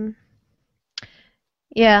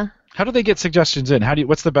yeah. How do they get suggestions in?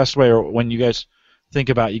 What's the best way, or when you guys think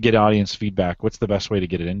about you get audience feedback, what's the best way to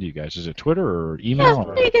get it into you guys? Is it Twitter or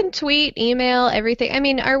email? Yeah, you can tweet, email, everything. I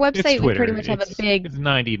mean, our website, we pretty much have a big... It's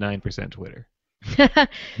 99% Twitter.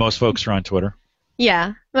 Most folks are on Twitter?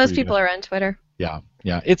 Yeah, most people are on Twitter. Yeah.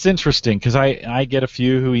 It's interesting, because I get a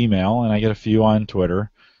few who email, and I get a few on Twitter,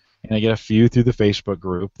 and I get a few through the Facebook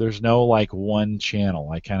group. There's no, one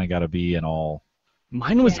channel. I kind of got to be in all...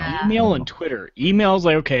 Mine was email and Twitter. Email's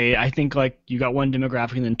okay, I think, you got one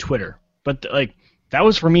demographic, and then Twitter. But, that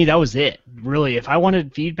was for me. That was it. Really, if I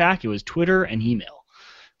wanted feedback, it was Twitter and email.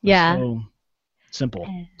 Yeah. So, Simple.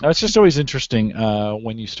 It's just always interesting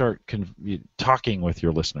when you start talking with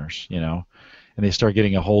your listeners, you know, and they start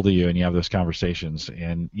getting a hold of you, and you have those conversations,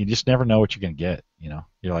 and you just never know what you're going to get. You know,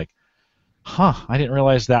 you're like, huh, I didn't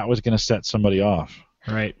realize that was going to set somebody off.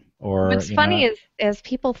 Right. Or what's funny is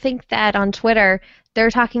people think that on Twitter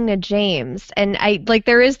they're talking to James, and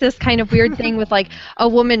there is this kind of weird thing with like a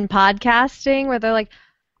woman podcasting where they're like,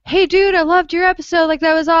 hey dude, I loved your episode, like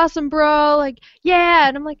that was awesome, bro, like yeah,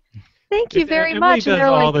 and I'm like, thank you very much. And they're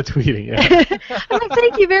all like, the tweeting. Yeah. I'm like,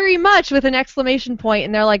 thank you very much with an exclamation point,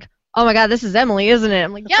 and they're like, oh my god, this is Emily, isn't it?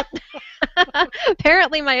 I'm like, yep.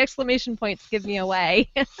 Apparently my exclamation points give me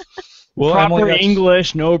away. Well, proper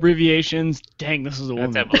English, no abbreviations. Dang, this is a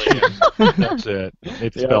woman. That's Emily. That's it.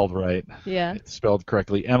 It's spelled right. Yeah. It's spelled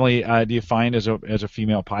correctly. Emily, do you find as a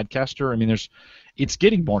female podcaster, I mean, it's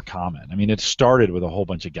getting more common. I mean, it started with a whole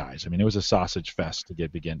bunch of guys. I mean, it was a sausage fest to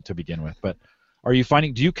begin with. But are you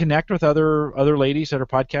finding? Do you connect with other ladies that are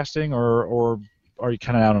podcasting, or are you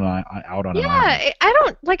kind of out on an island? Yeah, I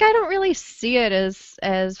don't really see it as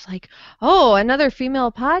like, oh, another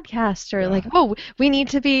female podcaster. Yeah. Like, oh, we need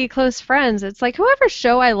to be close friends. It's like whoever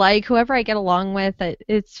show I like, whoever I get along with,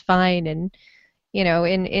 it's fine. And you know,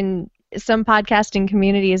 in some podcasting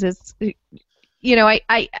communities, it's, you know,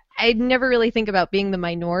 I never really think about being the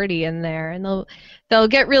minority in there, and they'll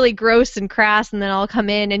get really gross and crass, and then I'll come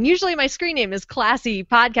in, and usually my screen name is Classy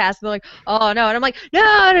Podcast, and they're like, oh no, and I'm like,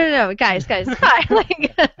 no, guys, hi.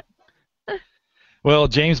 Like, well,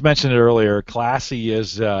 James mentioned it earlier. Classy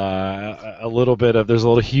is a little bit of, there's a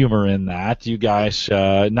little humor in that. You guys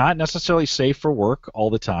not necessarily safe for work all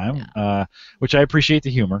the time, which I appreciate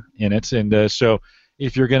the humor in it, and so.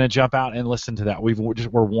 If you're going to jump out and listen to that,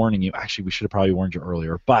 we're warning you. Actually, we should have probably warned you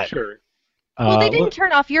earlier. But sure. Well, they didn't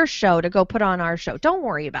turn off your show to go put on our show. Don't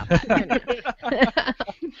worry about that.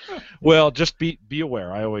 Well, just be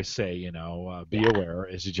aware. I always say, you know, be aware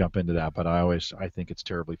as you jump into that. But I think it's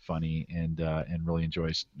terribly funny and really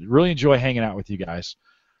enjoy hanging out with you guys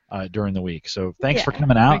during the week. So thanks for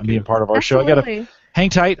coming out and being part of our show. Hang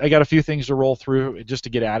tight. I got a few things to roll through just to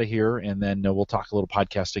get out of here, and then we'll talk a little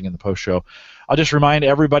podcasting in the post show. I'll just remind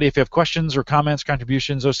everybody, if you have questions or comments,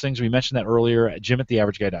 contributions, those things, we mentioned that earlier at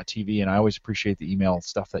jim@theaverageguy.tv, and I always appreciate the email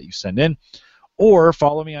stuff that you send in. Or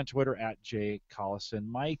follow me on Twitter at @jcollison.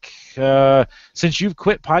 Mike, since you've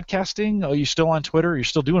quit podcasting, are you still on Twitter? You're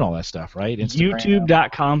still doing all that stuff, right?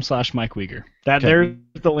 YouTube.com/Mike Weger. There's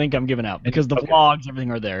the link I'm giving out, because the vlogs,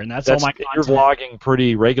 everything are there, and that's all my content. You're vlogging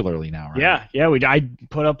pretty regularly now, right? Yeah. I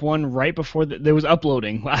put up one right before there was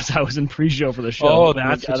uploading as I was in pre-show for the show. Oh,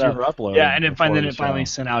 that's what you were uploading. Yeah, and then it finally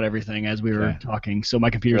sent out everything as we were talking, so my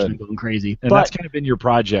computer's been going crazy. And that's kind of been your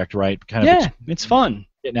project, right? It's fun.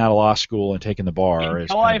 Getting out of law school and taking the bar.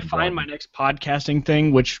 Until I find my next podcasting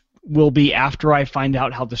thing, which will be after I find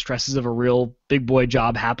out how the stresses of a real big boy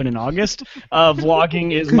job happen in August.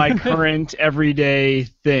 Vlogging is my current everyday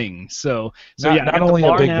thing. So not only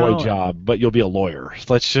a big boy job, but you'll be a lawyer.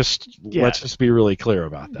 Let's just be really clear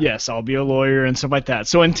about that. Yes, I'll be a lawyer and stuff like that.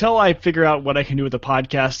 So until I figure out what I can do with the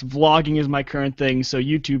podcast, vlogging is my current thing. So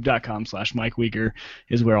youtube.com/Mike Weger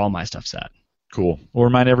is where all my stuff's at. Cool. We'll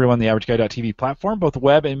remind everyone the AverageGuy.tv platform, both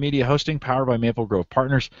web and media hosting, powered by Maple Grove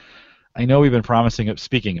Partners. I know we've been promising,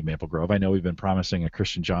 speaking of Maple Grove, a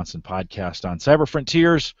Christian Johnson podcast on Cyber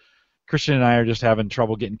Frontiers. Christian and I are just having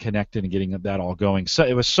trouble getting connected and getting that all going. So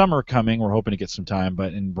it was summer coming. We're hoping to get some time,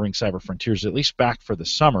 and bring Cyber Frontiers at least back for the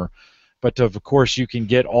summer. But of course, you can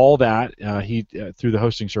get all that through the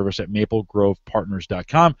hosting service at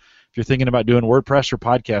maplegrovepartners.com. If you're thinking about doing WordPress or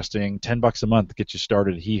podcasting, $10 a month to get you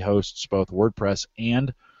started. He hosts both WordPress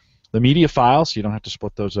and the media files, so you don't have to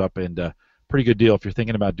split those up. And pretty good deal if you're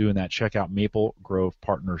thinking about doing that. Check out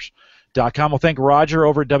maplegrovepartners.com. We'll thank Roger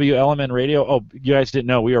over at WLMN Radio. Oh, you guys didn't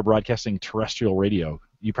know we are broadcasting terrestrial radio.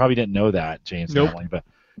 You probably didn't know that, James. Nope. But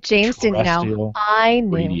James didn't know. I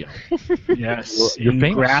knew. Radio. Yes, you're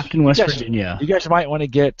in Grafton, West Virginia. You guys might want to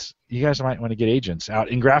get agents out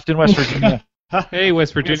in Grafton, West Virginia. Hey,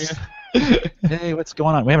 West Virginia. Hey, what's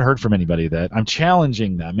going on? We haven't heard from anybody that. I'm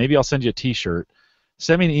challenging them. Maybe I'll send you a T-shirt.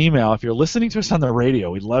 Send me an email if you're listening to us on the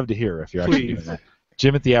radio. We'd love to hear if you're actually doing that.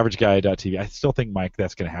 Jim@theaverageguy.tv. I still think, Mike,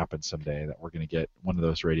 that's going to happen someday, that we're going to get one of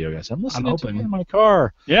those radio guys. I'm listening to you in my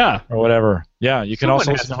car. Yeah. Or whatever. Yeah, you can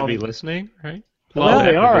also listen to be listening, right? Well,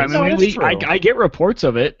 they are. I mean, I get reports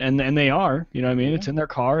of it, and they are. You know what I mean? It's in their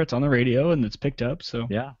car, it's on the radio, and it's picked up. So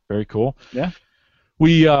yeah, very cool. Yeah.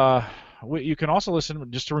 You can also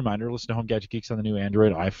listen, just a reminder, listen to Home Gadget Geeks on the new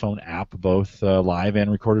Android iPhone app, both live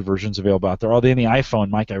and recorded versions available out there. All day in the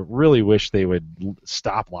iPhone, Mike, I really wish they would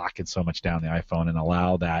stop locking so much down the iPhone and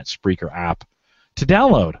allow that Spreaker app to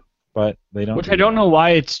download. but they don't. Which I don't know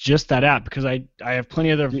why it's just that app, because I have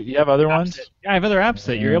plenty of other. You have other ones? I have other apps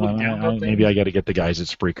that you're able to download. Maybe I got to get the guys at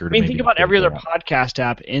Spreaker. Think about every other podcast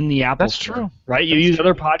app in the Apple Store. That's true. Right? You use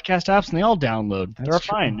other podcast apps and they all download. They're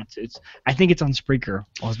fine. I think it's on Spreaker.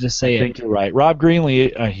 I'll just say it. I think you're right. Rob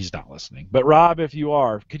Greenlee, he's not listening. But Rob, if you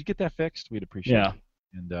are, could you get that fixed? We'd appreciate it.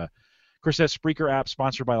 And of course, that Spreaker app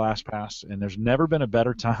sponsored by LastPass, and there's never been a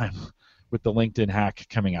better time with the LinkedIn hack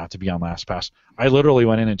coming out to be on LastPass. I literally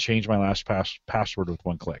went in and changed my LastPass password with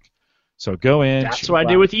one click. So go in. That's what I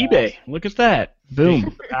did with eBay. Look at that.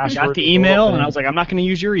 Boom. I got the email, and I was like, I'm not going to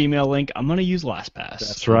use your email link. I'm going to use LastPass.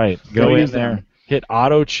 That's right. Go in there, hit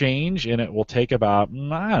auto change, and it will take about,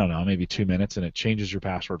 I don't know, maybe 2 minutes, and it changes your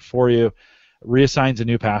password for you, reassigns a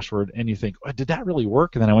new password, and you think, oh, did that really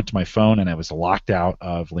work? And then I went to my phone, and I was locked out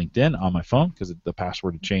of LinkedIn on my phone because the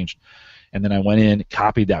password had changed. And then I went in,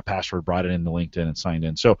 copied that password, brought it into LinkedIn, and signed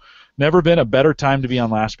in. So never been a better time to be on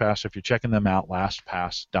LastPass. If you're checking them out,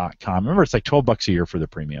 lastpass.com. Remember, it's like $12 a year for the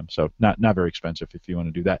premium, so not very expensive if you want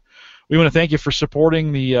to do that. We want to thank you for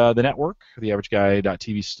supporting the network, the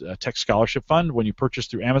AverageGuy.tv's Tech Scholarship Fund, when you purchase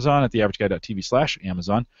through Amazon at the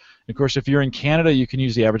AverageGuy.tv/Amazon. And of course, if you're in Canada, you can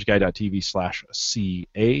use the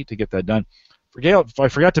AverageGuy.tv/CA to get that done. I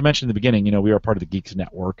forgot to mention in the beginning, we are part of the Geeks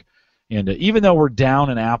Network. And even though we're down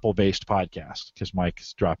an Apple-based podcast, because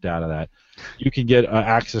Mike's dropped out of that, you can get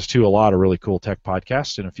access to a lot of really cool tech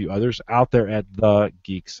podcasts and a few others out there at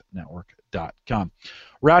thegeeksnetwork.com.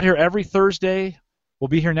 We're out here every Thursday. We'll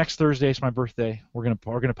be here next Thursday. It's my birthday. We're gonna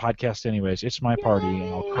podcast anyways. It's my party. And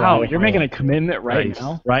I'll cry. Wow, you're making a commitment right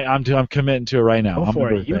now. Right, I'm committing to it right now. Go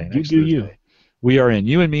for it. You do you. We are in.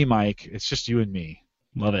 You and me, Mike. It's just you and me.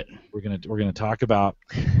 Love it. We're gonna talk about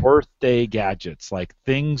birthday gadgets, like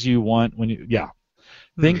things you want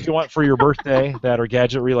things you want for your birthday that are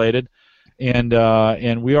gadget related, and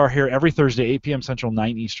we are here every Thursday, 8 p.m. Central,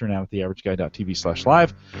 9 Eastern, out at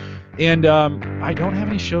theaverageguy.tv/live. And I don't have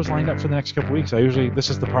any shows lined up for the next couple weeks. This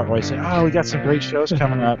is the part where I say, we got some great shows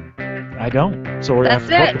coming up. I don't, so we're gonna have to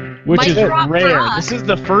book them. Which is rare. This is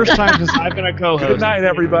the first time since I've been a co-host. Good night,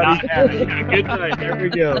 everybody. Good night. There we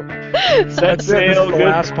go. That's sail. This is the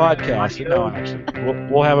last podcast. No, actually,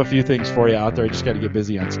 we'll have a few things for you out there. I just got to get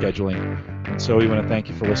busy on scheduling. And so we want to thank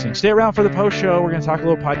you for listening. Stay around for the post show. We're going to talk a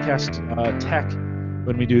little podcast tech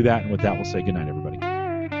when we do that. And with that, we'll say good night, everybody.